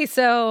 Okay,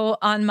 so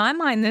on my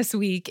mind this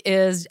week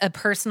is a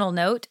personal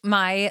note.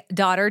 My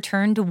daughter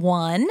turned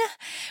 1,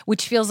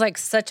 which feels like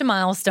such a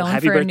milestone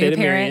for a new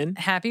parent.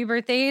 Happy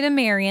birthday to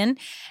Marion.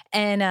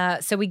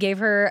 And so we gave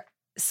her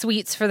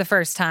sweets for the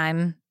first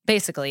time,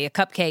 basically a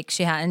cupcake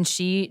she had, and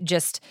she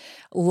just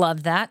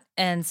loved that.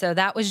 And so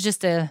that was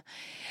just a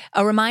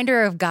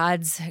reminder of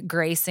God's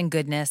grace and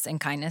goodness and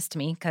kindness to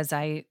me, because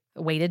I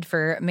waited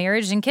for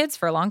marriage and kids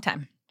for a long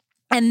time.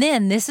 And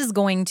then this is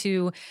going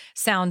to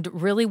sound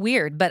really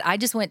weird, but I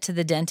just went to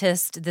the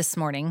dentist this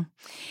morning,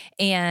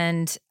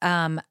 and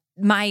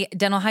my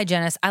dental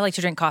hygienist, I like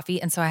to drink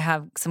coffee, and so I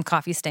have some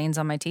coffee stains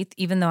on my teeth,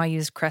 even though I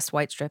use Crest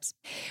white strips,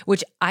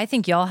 which I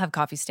think y'all have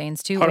coffee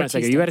stains too. Hold on a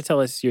second. You got to tell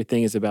us your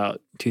thing is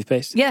about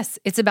toothpaste? Yes,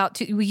 it's about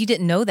you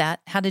didn't know that.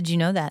 How did you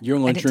know that? Your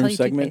lunchroom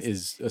segment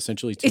is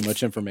essentially too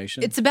much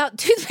information. It's about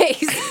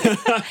toothpaste.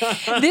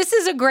 This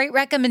is a great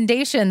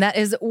recommendation that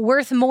is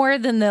worth more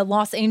than the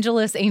Los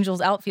Angeles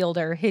Angels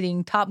outfielder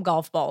hitting top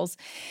golf balls.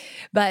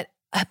 But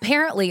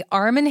apparently,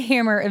 Arm &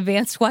 Hammer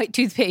Advanced White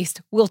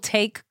Toothpaste will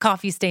take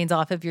coffee stains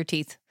off of your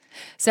teeth.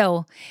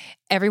 So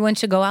everyone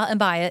should go out and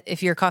buy it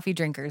if you're coffee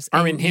drinkers.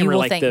 Arm & Hammer,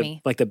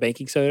 like the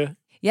baking soda?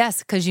 Yes,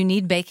 because you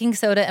need baking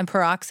soda and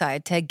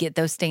peroxide to get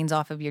those stains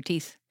off of your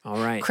teeth. All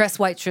right. Crest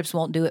white strips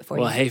won't do it for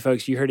you. Well, hey,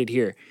 folks, you heard it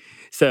here.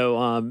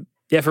 So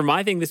Yeah, for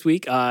my thing this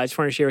week, I just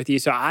want to share with you.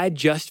 So I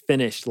just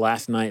finished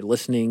last night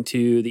listening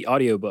to the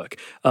audiobook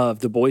of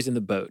The Boys in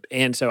the Boat.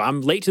 And so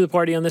I'm late to the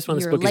party on this one.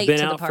 This book has been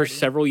out for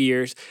several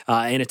years,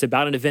 and it's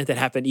about an event that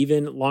happened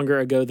even longer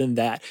ago than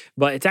that.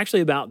 But it's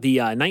actually about the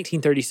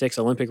 1936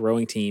 Olympic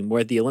rowing team,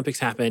 where the Olympics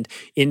happened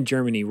in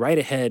Germany, right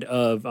ahead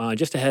of,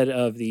 just ahead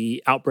of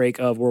the outbreak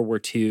of World War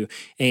II.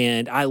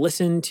 And I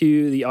listened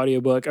to the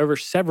audiobook over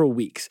several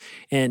weeks,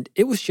 and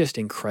it was just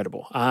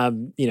incredible.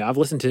 I've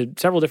listened to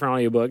several different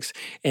audiobooks,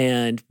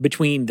 and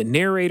between the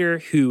narrator,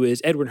 who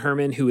is Edward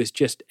Herman, who is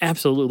just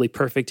absolutely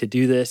perfect to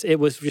do this, it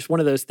was just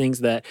one of those things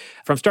that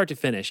from start to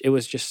finish, it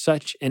was just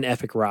such an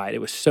epic ride. It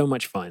was so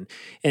much fun.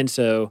 And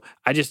so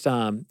I just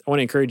I want to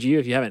encourage you,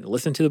 if you haven't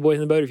listened to The Boys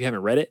in the Boat, if you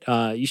haven't read it,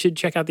 you should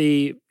check out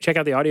the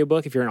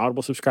audiobook. If you're an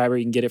Audible subscriber,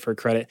 you can get it for a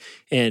credit,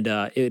 and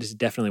it is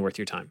definitely worth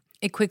your time.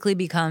 It quickly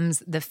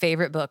becomes the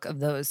favorite book of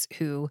those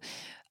who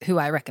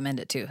I recommend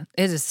it to.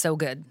 It is so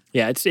good.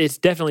 Yeah, it's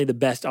definitely the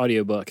best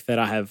audiobook that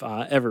I have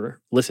ever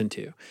listened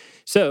to.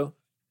 So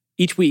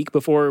each week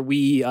before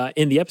we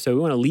end the episode, we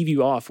want to leave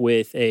you off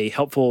with a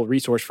helpful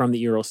resource from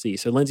the ERLC.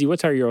 So Lindsay,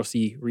 what's our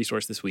ERLC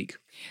resource this week?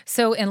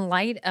 So in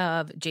light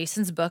of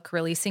Jason's book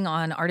releasing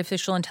on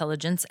artificial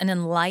intelligence, and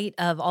in light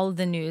of all of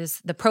the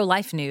news, the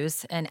pro-life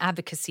news and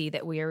advocacy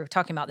that we are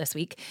talking about this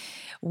week,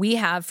 we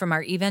have from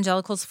our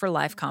Evangelicals for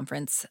Life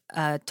conference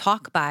a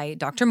talk by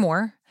Dr.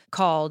 Moore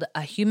called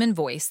A Human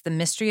Voice, The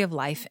Mystery of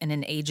Life in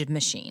an Age of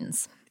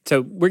Machines.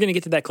 So we're going to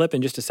get to that clip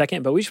in just a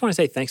second, but we just want to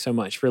say thanks so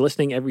much for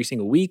listening every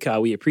single week.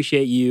 We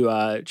appreciate you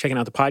checking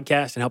out the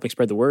podcast and helping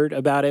spread the word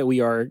about it. We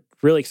are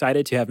really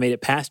excited to have made it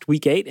past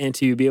week 8 and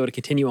to be able to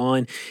continue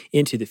on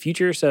into the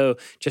future. So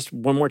just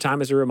one more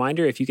time as a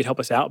reminder, if you could help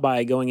us out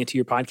by going into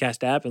your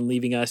podcast app and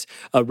leaving us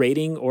a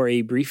rating or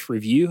a brief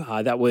review,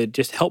 that would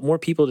just help more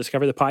people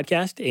discover the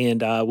podcast.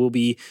 And we'll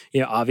be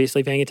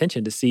obviously paying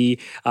attention to see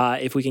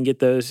if we can get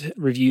those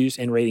reviews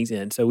and ratings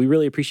in. So we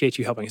really appreciate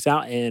you helping us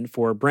out. And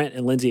for Brent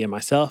and Lindsay and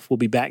myself, we'll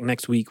be back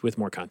next week with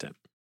more content.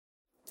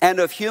 And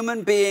of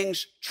human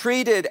beings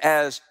treated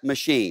as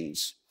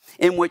machines,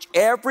 in which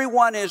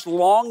everyone is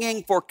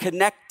longing for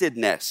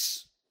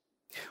connectedness.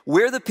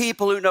 We're the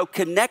people who know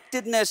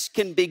connectedness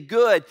can be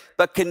good,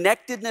 but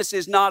connectedness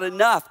is not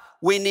enough.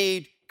 We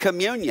need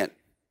communion.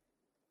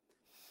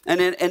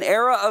 And in an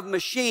era of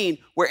machine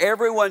where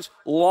everyone's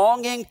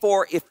longing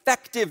for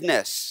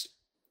effectiveness,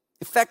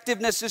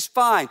 effectiveness is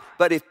fine,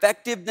 but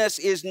effectiveness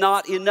is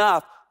not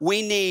enough.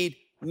 We need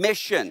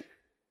mission.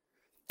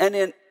 And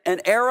in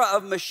an era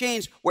of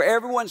machines where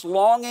everyone's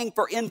longing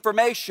for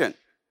information,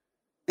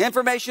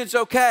 information's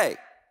okay,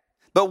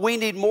 but we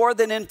need more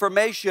than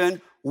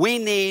information. We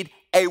need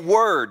a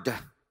word.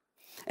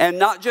 And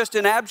not just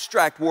an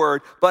abstract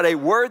word, but a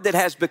word that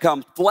has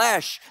become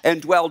flesh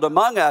and dwelled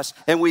among us,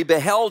 and we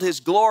beheld his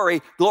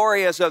glory,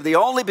 glorious of the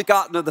only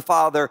begotten of the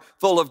Father,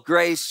 full of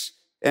grace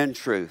and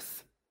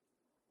truth.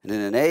 And in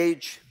an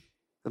age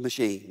of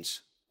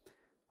machines,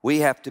 we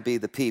have to be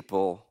the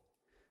people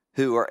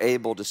who are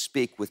able to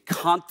speak with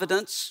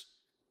confidence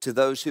to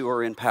those who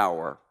are in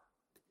power.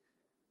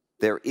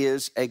 There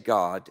is a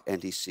God,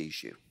 and he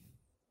sees you.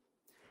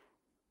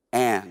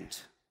 And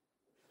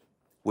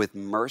with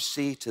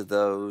mercy to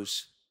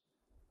those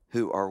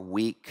who are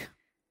weak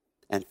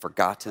and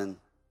forgotten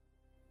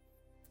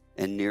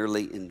and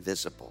nearly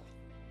invisible,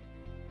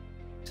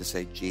 to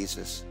say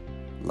Jesus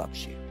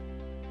loves you.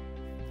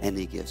 And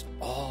he gives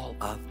all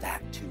of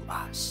that to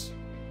us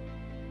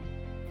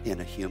in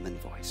a human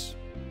voice.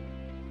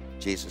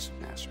 Jesus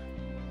of Nazareth,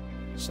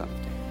 Son of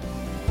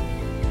David.